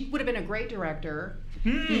 She would have been a great director.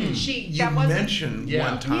 You mentioned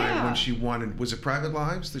one time when she wanted, was it Private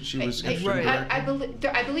Lives that she was interested in directing?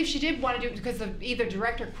 I believe she did want to do it because of either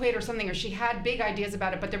director quit or something, or she had big ideas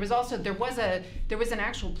about it. But there was an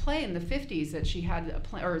actual play in the 50s that she had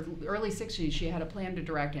or early 60s she had a plan to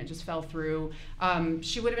direct, and it just fell through.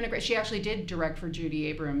 She would have been she actually did direct for Judy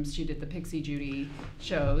Abrams. She did the Pixie Judy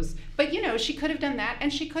shows. But she could have done that,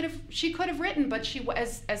 and she could have written. But she,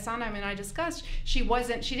 as Sondheim and I discussed, she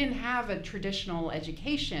didn't have a traditional education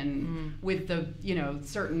with the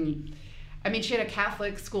certain. She had a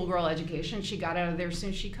Catholic schoolgirl education. She got out of there as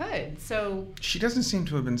soon as she could. So she doesn't seem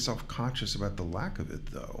to have been self-conscious about the lack of it,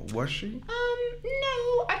 though, was she?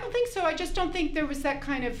 No, I don't think so. I just don't think there was that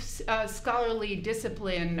kind of scholarly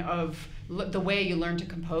discipline of the way you learn to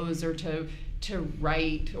compose or to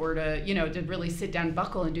write or to really sit down,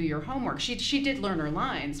 buckle, and do your homework. She did learn her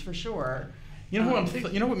lines for sure. You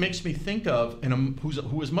know what makes me think of, and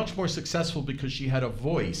who was much more successful because she had a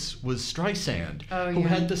voice, was Streisand, who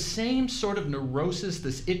had the same sort of neurosis,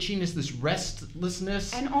 this itchiness, this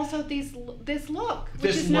restlessness, and also this look,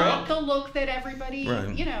 which is not the look that everybody,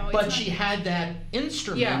 But she had that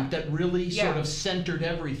instrument that really sort of centered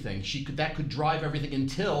everything. That could drive everything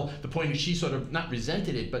until the point that she sort of not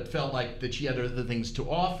resented it, but felt like that she had other things to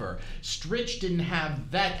offer. Stritch didn't have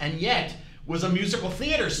that, and yet was a musical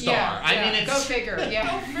theater star. Go figure.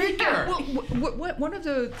 Go figure. Well, one of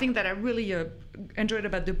the things that I really enjoyed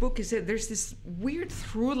about the book is that there's this weird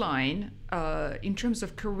through line in terms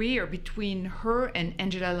of career between her and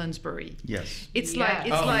Angela Lansbury. Yes. It's like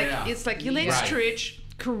Elaine Stritch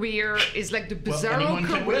career is like the bizarro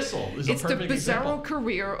career. It's the bizarro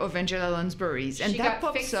career of Angela Lansbury's, and that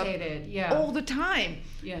pops up all the time.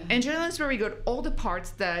 Yeah. Angela Lansbury got all the parts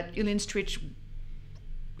that Elaine Stritch.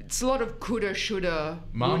 It's a lot of coulda, shoulda.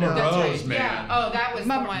 Mama Rose, man. Yeah. Oh, that was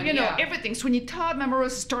the one. Everything. Sweeney Todd, Mama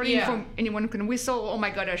Rose, starting from Anyone Can Whistle. Oh my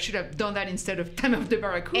God, I should have done that instead of Time of the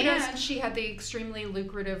Barracudas. And she had the extremely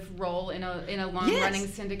lucrative role in a long-running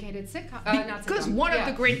syndicated sitcom. Because one of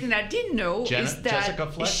the great things I didn't know is that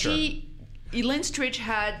Elaine Stritch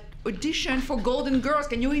had auditioned for Golden Girls.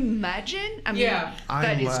 Can you imagine?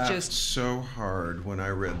 I laughed so hard when I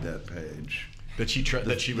read that page.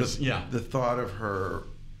 That she was the thought of her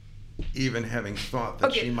even having thought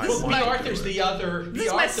that she might want Bea to Arthur's do it. the other. This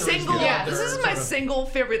is my single. This is my single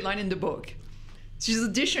favorite line in the book. She's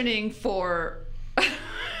auditioning for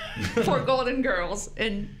for Golden Girls,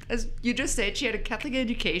 and as you just said, she had a Catholic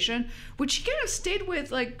education, which she kind of stayed with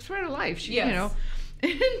like throughout her life. She, Yes. you know,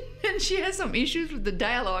 and she has some issues with the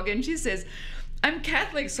dialogue, and she says, "I'm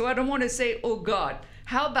Catholic, so I don't want to say, oh God.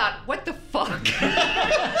 How about what the fuck?"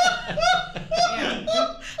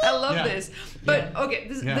 I love this. But okay,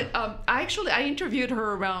 I interviewed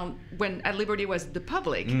her around when At Liberty was the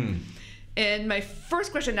public. And my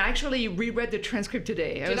first question, I actually reread the transcript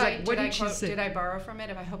today. I was like, what did she say? Did I borrow from it?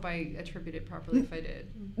 I hope I attribute it properly if I did.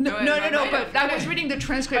 No, but I was reading the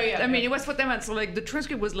transcript. Oh, yeah, I mean, it was for them, so like the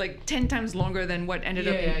transcript was like 10 times longer than what ended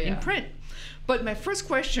up in print. But my first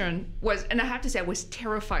question was, and I have to say I was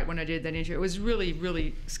terrified when I did that interview. I was really,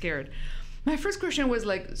 really scared. My first question was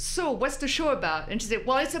like, so what's the show about? And she said,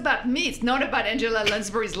 well, it's about me. It's not about Angela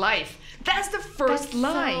Lansbury's life. That's the first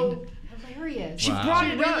line. So hilarious. She brought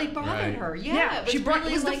it really up. bothered her. Yeah, Yeah, it was she brought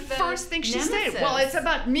really it was like the first thing she said. nemesis. Well, it's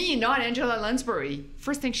about me, not Angela Lansbury.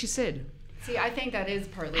 First thing she said. See, I think that is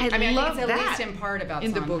partly. I mean, love I think it's at that least in part about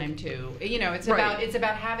in the book. Sondheim too. You know, it's Right.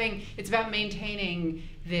 about maintaining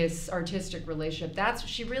this artistic relationship. That's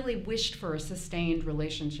she really wished for a sustained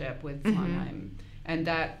relationship with Sondheim, and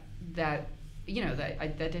that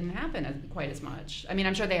didn't happen quite as much. I mean,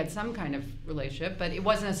 I'm sure they had some kind of relationship, but it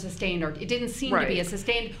wasn't a sustained. It didn't seem to be a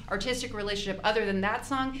sustained artistic relationship other than that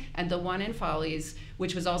song and the one in Follies,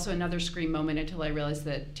 which was also another scream moment until I realized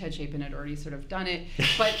that Ted Chapin had already sort of done it.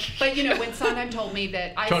 But you know, when Sondheim told me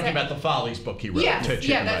that Talking about the Follies book he wrote. Yes, Ted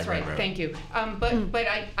yeah, Chapin, that's right. right. Thank you. But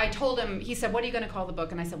I told him, he said, what are you going to call the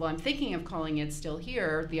book? And I said, well, I'm thinking of calling it Still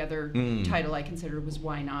Here. The other title I considered was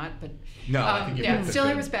Why Not? But no, I think Still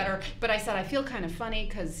Here was better. But I said, I feel kind of funny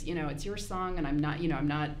because, you know, it's your song and I'm not,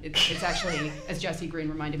 it's actually, as Jesse Green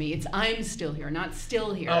reminded me, it's I'm Still Here, not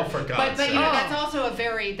Still Here. Oh, for God's But sake. you know, that's also a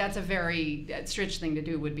very Stritch thing to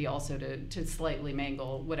do would be also to slightly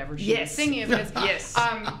mangle whatever she was singing. Yes.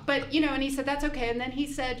 But, you know, and he said, that's okay. And then he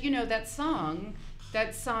said, you know, that song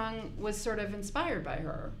was sort of inspired by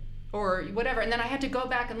her or whatever. And then I had to go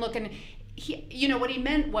back and look, and he, you know, what he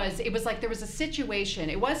meant was, it was like there was a situation.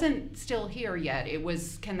 It wasn't Still Here yet. It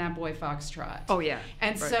was Can That Boy Foxtrot? Oh, yeah.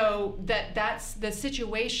 And so that's the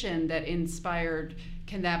situation that inspired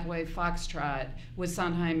Can That Boy Foxtrot was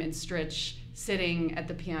Sondheim and Stritch sitting at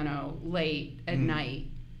the piano late at night,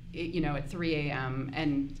 you know, at 3 a.m.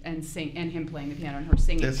 and him playing the piano and her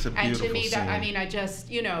singing. That's a beautiful and to me, scene. I mean, I just,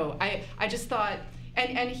 you know, I just thought,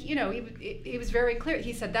 and you know, he was very clear.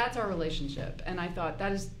 He said, that's our relationship. And I thought,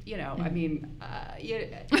 that is, you know, I mean,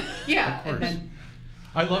 yeah. And then,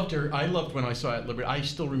 I loved her. I loved when I saw At Liberty. I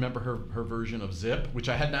still remember her version of Zip, which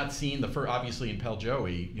I had not seen obviously in Pal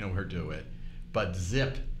Joey, you know, her do it. But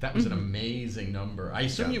Zip, that was an amazing number. I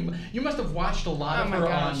assume you must have watched a lot of her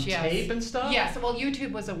on tape and stuff? Yes, well,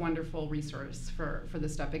 YouTube was a wonderful resource for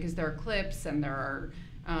this stuff because there are clips and there are...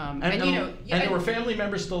 and there were family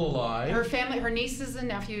members still alive. Her nieces and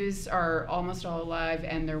nephews are almost all alive,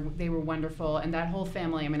 and they were wonderful. And that whole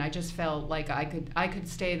family, I mean, I just felt like I could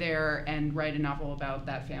stay there and write a novel about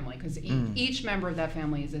that family because each member of that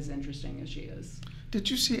family is as interesting as she is. Did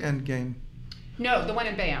you see Endgame? No, the one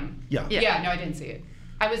in Bam. Yeah. Yeah, no, I didn't see it.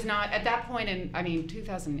 I was not at that point in,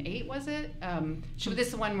 2008 was it? This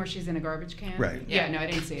is the one where she's in a garbage can. Right. Yeah, no, I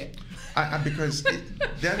didn't see it. Because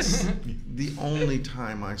that's the only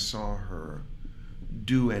time I saw her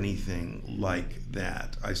do anything like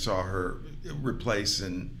that. I saw her replace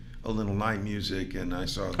in A Little Night Music, and I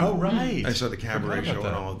saw I saw the Cabaret Show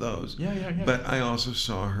and all of those. Yeah. But I also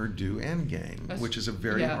saw her do Endgame, which is a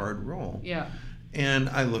very hard role. Yeah. And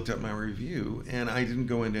I looked up my review, and I didn't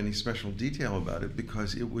go into any special detail about it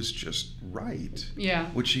because it was just right. Yeah.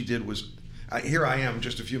 What she did was, here I am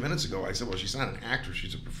just a few minutes ago, I said, well, she's not an actress,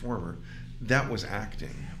 she's a performer. That was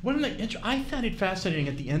acting. I found it fascinating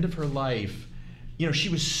at the end of her life. You know, she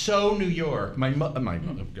was so New York. My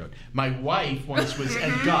wife once was at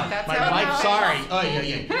My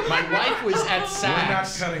wife was at Saks. We're not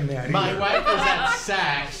cutting that either. My wife was at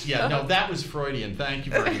Saks. Yeah, no, that was Freudian. Thank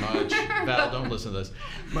you very much. Val, don't listen to this.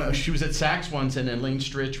 She was at Saks once, and Elaine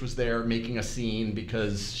Stritch was there making a scene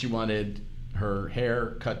because she wanted her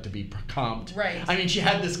haircut to be comped. Right. I mean, she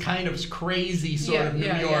had this kind of crazy sort of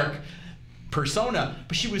New York persona,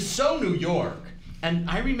 but she was so New York. And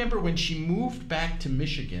I remember when she moved back to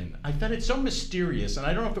Michigan, I found it so mysterious, and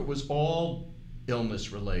I don't know if it was all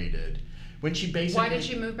illness related. When she basically... Why did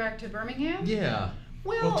she move back to Birmingham? Yeah.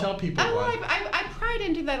 Well, tell people why. I pried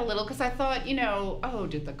into that a little because I thought,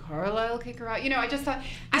 did the Carlisle kick her out? I just thought.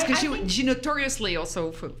 It's because she notoriously,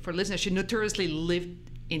 also for listeners, she notoriously lived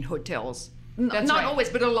in hotels. That's Not right. always,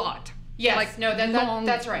 but a lot. Yes, Like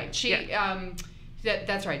that's right.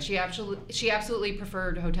 That's right. She absolutely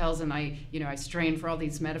preferred hotels, and I strain for all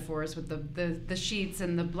these metaphors with the sheets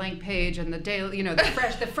and the blank page and the daily,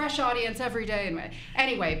 the fresh audience every day. And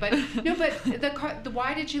anyway, but the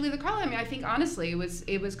why did she leave the Carlisle? I mean, I think honestly it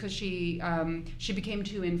was because she became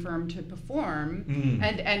too infirm to perform,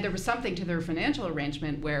 and there was something to their financial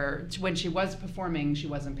arrangement where when she was performing, she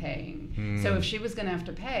wasn't paying. So if she was going to have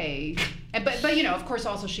to pay, but of course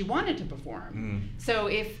also she wanted to perform. So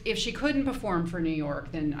if she couldn't perform for New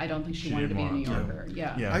York, then I don't think she wanted to be a New Yorker.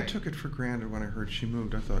 Yeah. I took it for granted when I heard she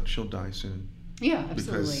moved. I thought she'll die soon. Yeah,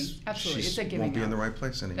 absolutely. Because Absolutely. she It's a giving won't be up. in the right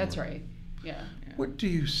place anymore. That's right. Yeah. What do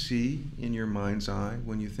you see in your mind's eye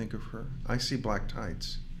when you think of her? I see black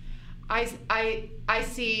tights. I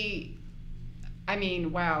see. I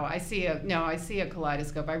mean, wow! I see a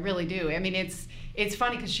kaleidoscope. I really do. I mean, it's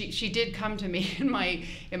funny because she did come to me in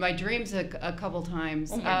my dreams a couple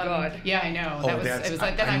times. Oh my God! Yeah, I know. Oh, It was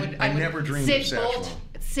like then I would never dreamed of Satchel.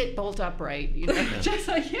 sit bolt upright. Just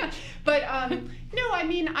like yeah. But no, I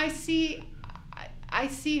mean, I see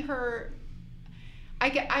her.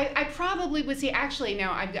 I probably would see. Actually,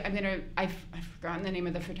 now I've forgotten the name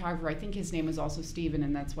of the photographer. I think his name is also Steven,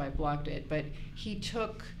 and that's why I blocked it. But he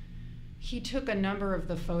took a number of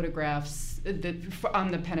the photographs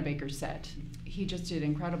on the Pennebaker set. He just did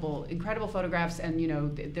incredible photographs,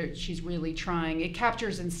 and she's really trying. It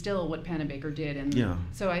captures in still what Pennebaker did, and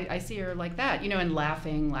so I see her like that, and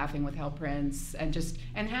laughing with Hal Prince, and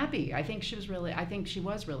happy. I think she was really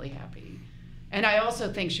happy. And I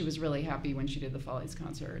also think she was really happy when she did the Follies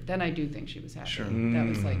concert. Then I do think she was happy. Sure. That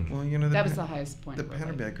was like, that was the highest point The of her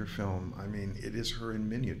life. Pennebaker film, I mean, it is her in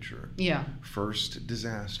miniature. Yeah. First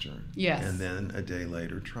disaster. Yes. And then a day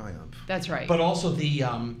later, triumph. That's right. But also the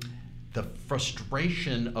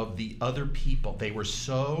frustration of the other people. They were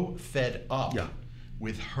so fed up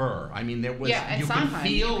with her. I mean, there was and you Sondheim, could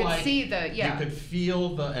feel you could see you could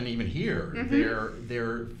feel and even hear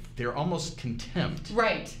their almost contempt.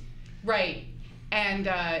 Right. And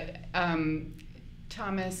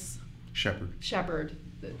Thomas Shepard,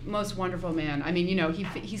 the most wonderful man. I mean,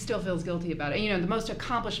 he still feels guilty about it. The most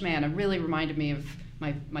accomplished man. It really reminded me of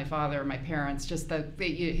my father, my parents. Just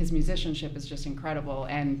his musicianship is just incredible,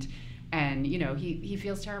 and he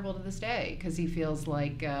feels terrible to this day because he feels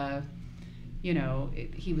like he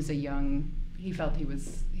was he felt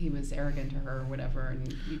he was arrogant to her or whatever,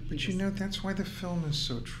 and that's why the film is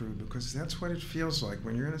so true, because that's what it feels like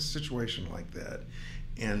when you're in a situation like that,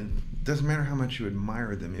 and it doesn't matter how much you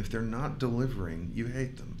admire them, if they're not delivering, you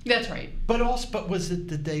hate them. That's right. But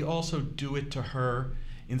did they also do it to her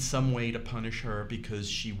in some way to punish her because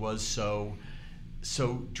she was so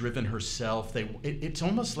driven herself? It's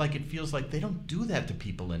almost like it feels like they don't do that to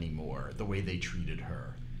people anymore, the way they treated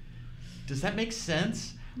her. Does that make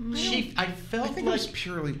sense? I think it was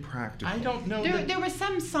purely practical. I don't know. There was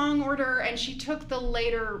some song order, and she took the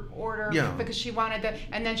later order because she wanted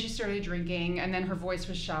and then she started drinking, and then her voice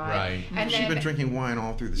was shy. Right. And she'd been drinking wine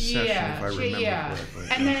all through the session, if I remember correctly.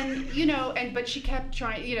 And then, but she kept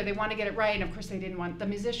trying, they wanted to get it right, and of course they didn't want the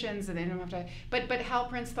musicians, and they didn't have to, but Hal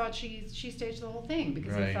Prince thought she staged the whole thing,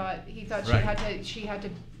 because he thought she had to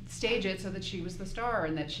stage it so that she was the star,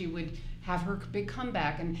 and that she would have her big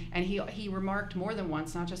comeback, and he remarked more than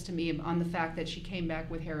once, not just to me, on the fact that she came back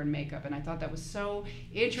with hair and makeup, and I thought that was so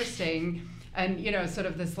interesting, and sort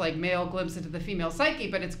of this like male glimpse into the female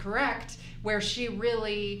psyche, but it's correct, where she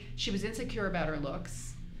was insecure about her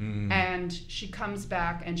looks, and she comes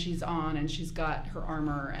back and she's on, and she's got her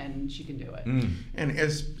armor, and she can do it. And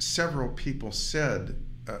as several people said,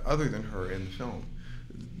 other than her in the film,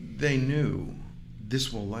 they knew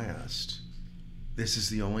this will last. This is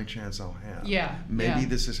the only chance I'll have. Yeah. Maybe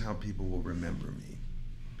this is how people will remember me.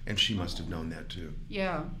 And she must have known that too.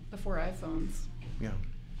 Yeah, before iPhones. Yeah.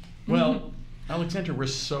 Well, Alexandra, we're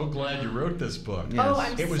so glad you wrote this book. Yes.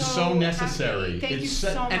 Oh, It was so necessary. Happy. Thank you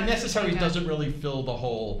so much. And necessary doesn't really fill the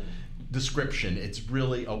whole description. It's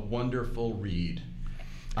really a wonderful read.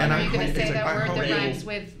 And are you going to say that word that hope- rhymes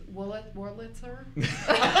with Wurlitzer?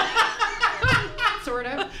 Sort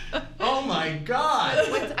of. Oh my God!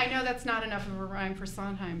 I know that's not enough of a rhyme for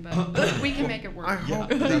Sondheim, but we can make it work. I hope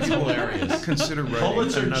That's that you will hilarious. consider writing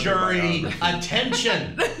Pulitzer another jury, biography.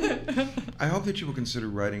 attention! I hope that you will consider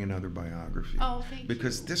writing another biography. Oh, thank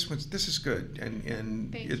because you. this is good,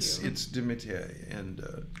 and Thank it's you. de Métier, and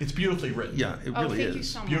It's beautifully written. yeah, it really thank is. you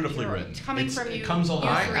so much. Beautifully You're- written. Coming from it you, comes alive.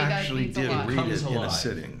 I you three, that actually means a did lot. read Comes it in a alive.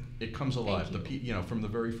 sitting. It comes alive. Thank From the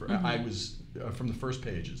very first. I was from the first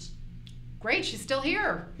pages. Great, she's still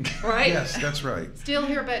here. Right? Yes, that's right. Still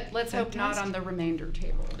here, but let's hope not Fantastic. on the remainder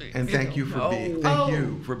table. And thank you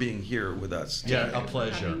for being here with us. Yeah, Thank a you for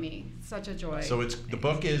pleasure. having me. Such a joy. So the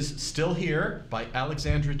book is Still Here by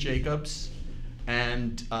Alexandra Jacobs,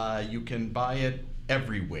 and you can buy it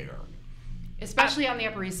everywhere. Especially on the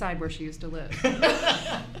Upper East Side where she used to live.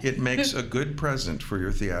 It makes a good present for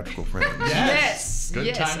your theatrical friends. Yes, Good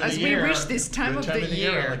yes, time of as the we year. reach this time Good of the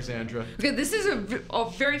year. Alexandra. Okay, this is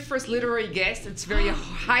our very first literary guest. It's very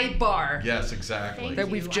high bar. Yes, exactly. Thank That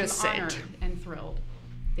you. we've just I'm said. honored and thrilled.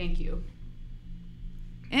 Thank you.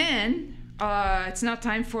 And it's now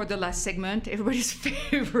time for the last segment, everybody's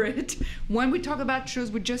favorite, when we talk about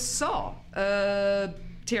shows we just saw.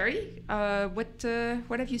 Terry,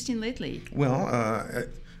 what have you seen lately? Well,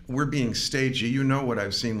 we're being stagey. You know what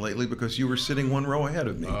I've seen lately because you were sitting one row ahead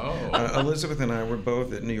of me. Oh. Elizabeth and I were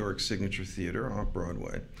both at New York's Signature Theater off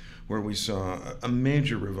Broadway, where we saw a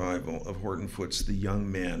major revival of Horton Foote's The Young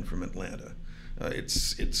Man from Atlanta.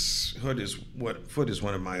 Foote is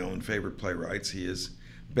one of my own favorite playwrights. He is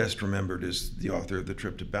best remembered as the author of The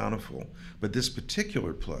Trip to Bountiful. But this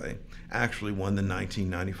particular play actually won the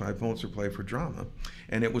 1995 Pulitzer Play for Drama.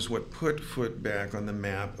 And it was what put Foote back on the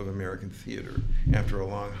map of American theater after a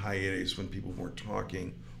long hiatus when people weren't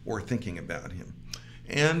talking or thinking about him.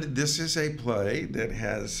 And this is a play that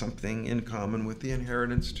has something in common with The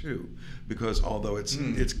Inheritance too, because although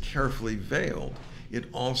it's carefully veiled, it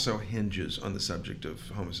also hinges on the subject of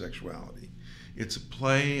homosexuality. It's a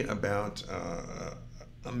play about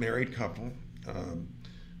a married couple.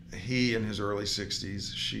 He in his early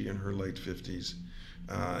 60s, she in her late 50s.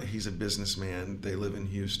 He's a businessman. They live in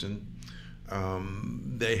Houston.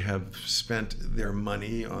 They have spent their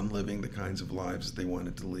money on living the kinds of lives that they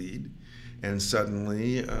wanted to lead. And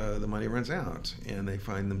suddenly the money runs out and they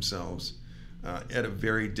find themselves at a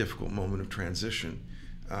very difficult moment of transition.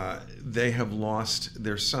 They have lost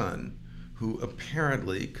their son, who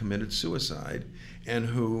apparently committed suicide and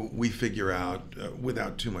who we figure out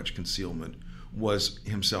without too much concealment was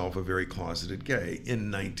himself a very closeted gay in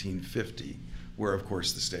 1950, where of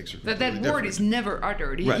course the stakes are completely That word different. is never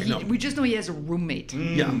uttered. Right, no. We just know he has a roommate.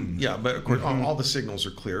 Yeah, but of course all the signals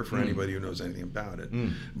are clear for anybody who knows anything about it.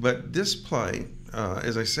 But this play,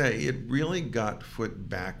 as I say, it really got Foote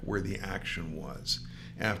back where the action was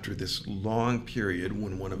after this long period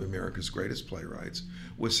when one of America's greatest playwrights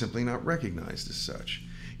was simply not recognized as such.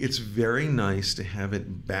 It's very nice to have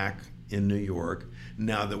it back in New York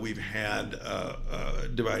now that we've had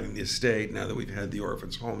Dividing the Estate, now that we've had the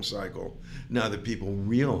Orphans' Home cycle, now that people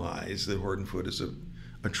realize that Horton Foote is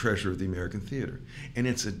a treasure of the American theater. And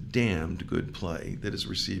it's a damned good play that is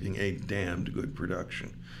receiving a damned good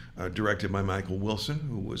production. Directed by Michael Wilson,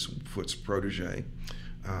 who was Foote's protege,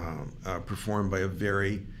 performed by a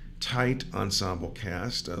very tight ensemble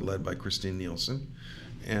cast led by Christine Nielsen,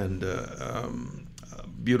 and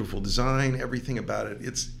beautiful design, everything about it.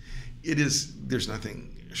 There's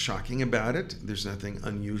nothing shocking about it. There's nothing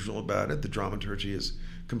unusual about it. The dramaturgy is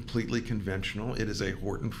completely conventional. It is a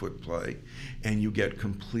Horton Foote play, and you get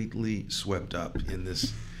completely swept up in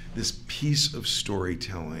this piece of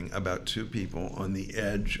storytelling about two people on the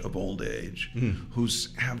edge of old age who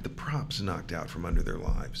have the props knocked out from under their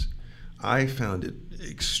lives. I found it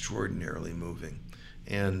extraordinarily moving.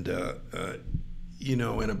 And,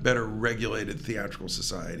 in a better regulated theatrical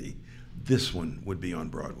society, this one would be on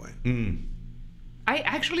Broadway. I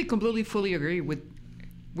actually completely fully agree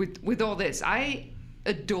with all this. I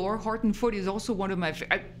adore Horton Foote. Is also one of my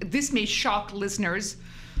this may shock listeners,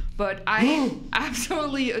 but I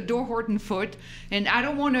absolutely adore Horton Foote, and I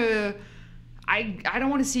don't want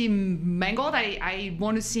to see him mangled. I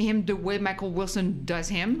want to see him the way Michael Wilson does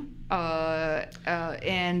him,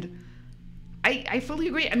 and I fully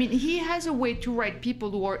agree. I mean, he has a way to write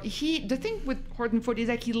people who are the thing with Horton Foote is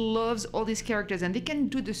like he loves all these characters, and they can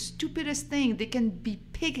do the stupidest thing. They can be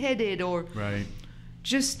pig-headed or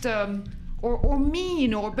just or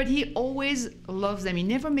mean, but he always loves them. He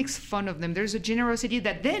never makes fun of them. There's a generosity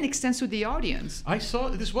that then extends to the audience. I saw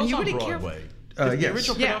this was You on really Broadway. Yes. The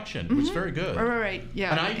original production was very good. Right,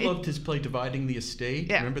 yeah. And I loved his play Dividing the Estate.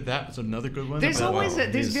 Yeah. Remember that was another good one. There's always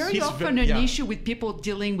there's very often an issue with people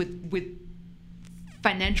dealing with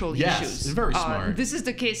financial Yes, issues. very smart. This is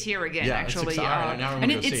the case here again, Yeah, it's actually. exciting. Now I'm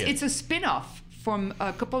and gonna go see it. it's a spin-off from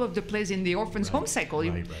a couple of the plays in the Orphan's Home cycle.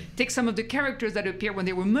 You take some of the characters that appear when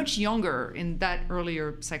they were much younger in that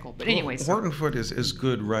earlier cycle. But anyways. Horton Foote is as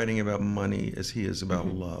good writing about money as he is about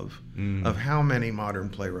love. Of how many modern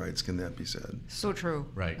playwrights can that be said? So true.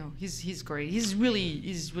 Right. No, he's great. He's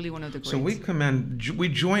really one of the greats. So we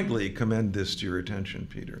jointly commend this to your attention,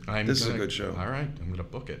 Peter. This is a good show. All right, I'm going to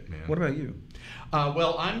book it, man. What about you?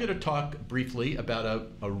 Well, I'm going to talk briefly about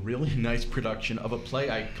a really nice production of a play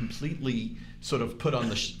I completely sort of put on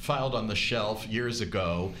filed on the shelf years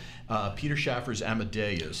ago. Peter Shaffer's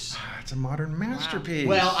Amadeus. It's a modern masterpiece.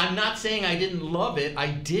 Well, I'm not saying I didn't love it. I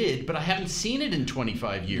did, but I haven't seen it in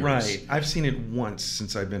 25 years. Right. I've seen it once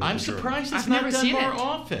since I've been. I'm surprised it's I've not never done seen more it.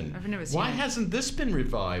 often. I've never seen Why it. hasn't this been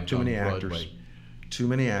revived Too on many Broadway? actors. Too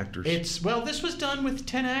many actors. This was done with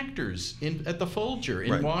 10 actors at the Folger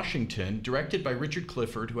in Washington, directed by Richard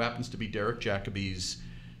Clifford, who happens to be Derek Jacobi's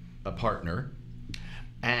partner.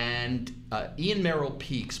 And Ian Merrill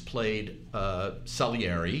Peaks played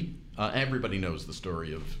Salieri. Everybody knows the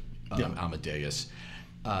story of Amadeus.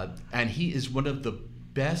 And he is one of the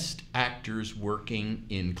best actors working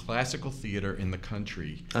in classical theater in the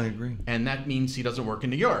country. I agree. And that means he doesn't work in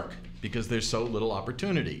New York because there's so little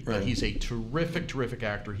opportunity. Right. But he's a terrific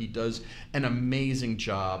actor. He does an amazing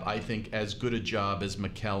job. I think as good a job as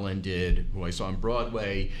McKellen did, who I saw on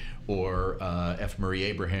Broadway, or F. Murray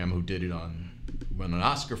Abraham, who did it won an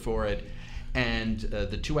Oscar for it. And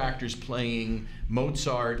the two actors playing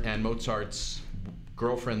Mozart and Mozart's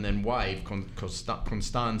girlfriend then wife,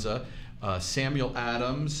 Constanza, Samuel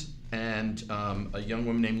Adams, and a young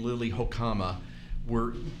woman named Lily Hokama,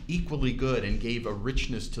 were equally good and gave a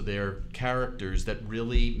richness to their characters that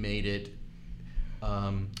really made it.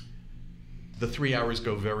 The 3 hours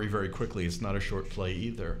go very quickly. It's not a short play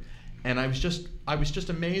either, and I was just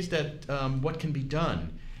amazed at what can be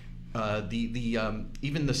done.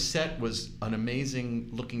 Even the set was an amazing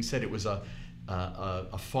looking set. It was a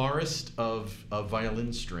forest of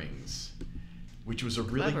violin strings, which was a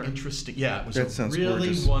really interesting. Yeah, it was a really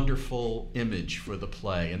gorgeous. Wonderful image for the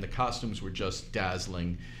play, and the costumes were just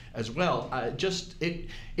dazzling as well.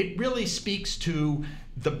 It really speaks to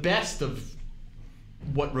the best of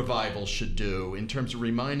what revival should do in terms of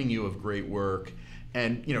reminding you of great work.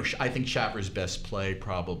 And I think Shaffer's best play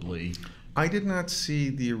probably. I did not see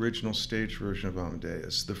the original stage version of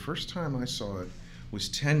Amadeus. The first time I saw it was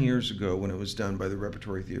 10 years ago when it was done by the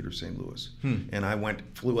Repertory Theater of St. Louis. And I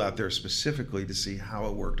flew out there specifically to see how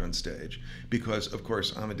it worked on stage because, of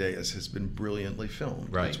course, Amadeus has been brilliantly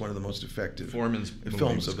filmed. Right. It's one of the most effective Foreman's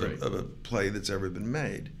films of a play that's ever been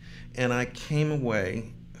made. And I came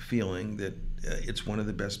away feeling that it's one of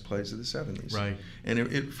the best plays of the 70s. Right.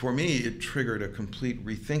 And for me, it triggered a complete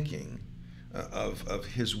rethinking of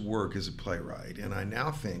his work as a playwright. And I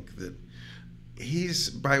now think that he's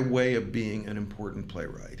by way of being an important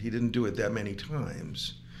playwright. He didn't do it that many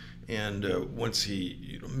times. And once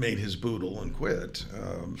he made his boodle and quit,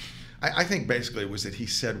 I think basically it was that he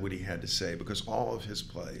said what he had to say, because all of his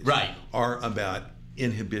plays are about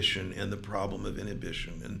inhibition and the problem of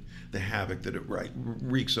inhibition and the havoc that it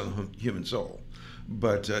wreaks on the human soul.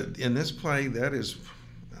 But in this play,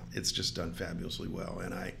 it's just done fabulously well.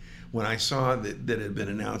 And when I saw that it had been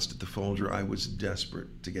announced at the Folger, I was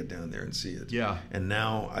desperate to get down there and see it. Yeah. And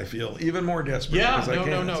now I feel even more desperate because I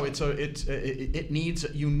can't. No.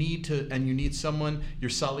 You need someone. Your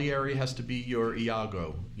Salieri has to be your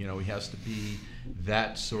Iago. He has to be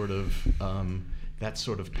that sort of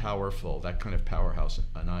powerful, that kind of powerhouse.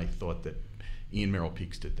 And I thought that Ian Merrill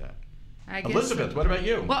Peaks did that. Elizabeth, what about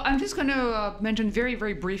you? Well, I'm just going to mention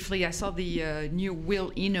very briefly. I saw the new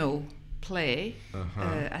Will Eno play.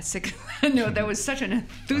 At second. No, that was such an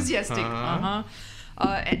enthusiastic.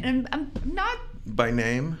 And I'm not. By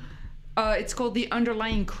name? It's called The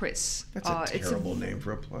Underlying Chris. That's a terrible name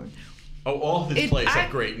for a play. Oh, all his plays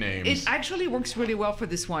have great names. It actually works really well for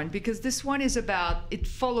this one because this one is it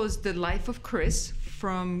follows the life of Chris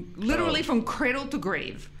from cradle to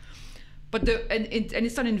grave. But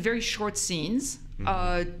it's done in very short scenes,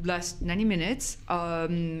 last 90 minutes.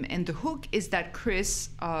 And the hook is that Chris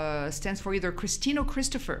stands for either Christine or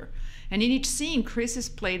Christopher. And in each scene, Chris is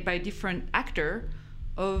played by a different actor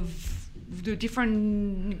of the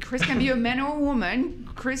different. Chris can be a man or a woman.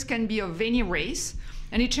 Chris can be of any race,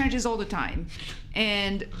 and it changes all the time.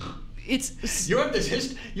 And you have this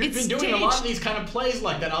history. You've been doing a lot of these kind of plays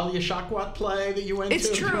like that Alia Shakwat play that you went to.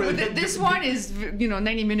 It's true. This one is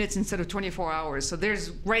 90 minutes instead of 24 hours. So there's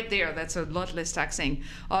right there. That's a lot less taxing.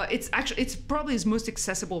 It's probably his most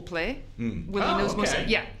accessible play.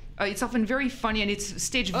 It's often very funny, and it's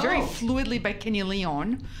staged very fluidly by Kenny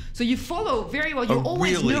Leon. So you follow very well. You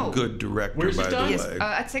always know. A really good director, Where's by it the done? way. Yes,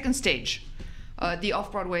 at Second Stage. the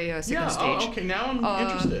off-Broadway second Yeah. stage. Oh, okay. Now I'm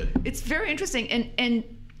interested. It's very interesting, and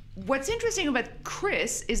what's interesting about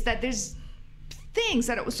Chris is that there's things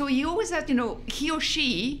that so he always has, he or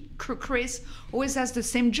she, Chris, always has the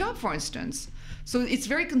same job, for instance. So it's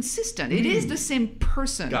very consistent. It is the same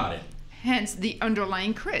person. Got it. Hence the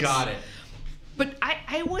underlying Chris. Got it. But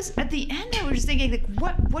I was at the end. I was thinking, like,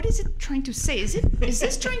 what is it trying to say? Is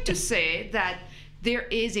this trying to say that there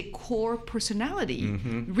is a core personality,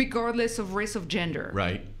 regardless of race of gender?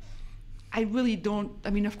 Right. I really don't. I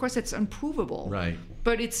mean, of course, it's unprovable. Right.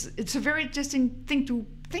 But it's a very interesting thing to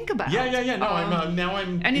think about. Yeah. No,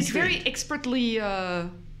 I'm. And it's very intrigued. expertly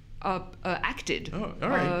acted. Oh, all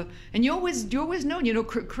right. And you always know,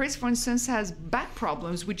 Chris, for instance, has back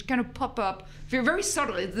problems which kind of pop up very, very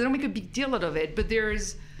subtly. They don't make a big deal out of it, but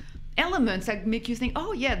there's elements that make you think,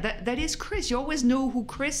 oh yeah, that is Chris. You always know who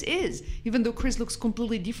Chris is, even though Chris looks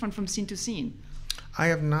completely different from scene to scene. I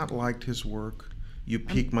have not liked his work. You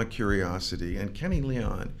pique my curiosity. And Kenny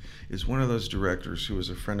Leon is one of those directors who, as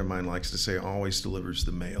a friend of mine likes to say, always delivers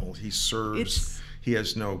the mail. He serves. He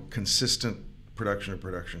has no consistent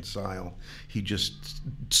production style. He just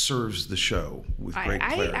serves the show with great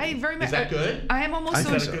clarity. I very much. Is that good? I am almost. I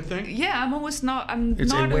think Is so. that a good thing? Yeah, I'm almost not. I'm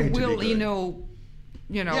It's a not way a to be will, good.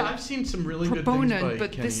 Yeah, I've seen some really proponent, good things by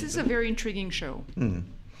but Kenny. this is a very intriguing show.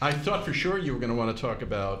 I thought for sure you were going to want to talk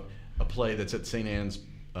about a play that's at St. Anne's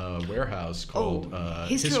Warehouse called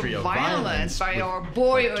History of Violence by with- our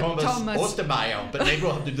boy with Thomas Thomas. Ostermeyer, but maybe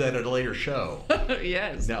we'll have to do that at a later show.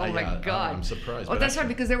 Yes. No, oh my yeah, God. I'm surprised, Oh, but that's actually- right,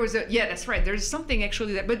 because there was that's right. There's something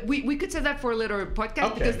actually that, but we could say that for a later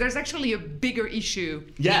podcast Okay. because there's actually a bigger issue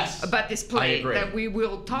Yes. about this I play agree. that we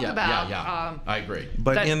will talk about. Yeah. I agree.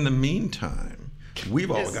 But That- in the meantime,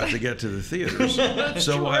 we've all Yes. got to get to the theaters.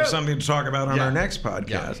 So we'll have true. something to talk about on Yeah. our next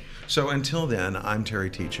podcast. Yeah. So until then, I'm Terry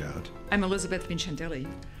Teachout. I'm Elizabeth Vincentelli.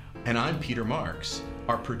 And I'm Peter Marks.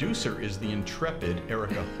 Our producer is the intrepid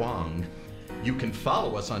Erica Huang. You can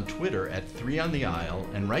follow us on Twitter at 3ontheaisle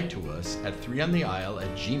and write to us at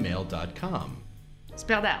 3ontheaisle@gmail.com.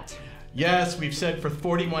 Spelled out. Yes, we've said for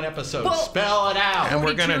 41 episodes, Well- spell it out. And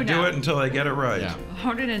we're going to 42 do now. it until they get it right. Yeah.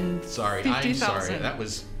 150,000. Sorry, I'm sorry. That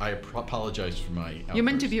was, I apologize for my outburst. You're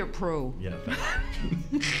meant to be a pro. Yeah.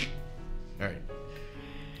 All right.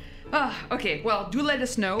 Okay, well, do let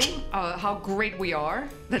us know how great we are.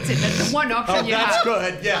 That's it. That's the one option Oh, you that's have.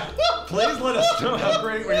 good. Yeah. Please let us know how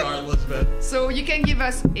great we are, Elizabeth. So you can give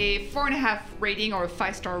us a 4.5 rating or a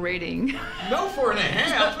 5-star rating. No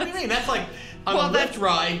 4.5. What do you mean? That's like on Well, a that's- lift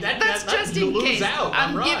ride. That's just you in lose case. out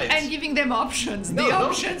I'm, on rides. I'm giving them options. No, The no.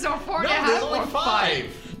 options are 4.5 No, there's only or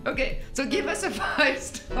 5. Okay, so give us a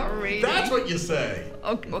 5-star rating. That's what you say.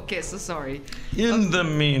 Okay, so sorry. In the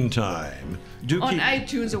meantime, do On keep,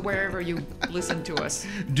 iTunes or wherever you listen to us.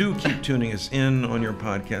 do keep tuning us in on your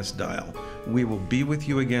podcast dial. We will be with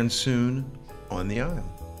you again soon on the aisle.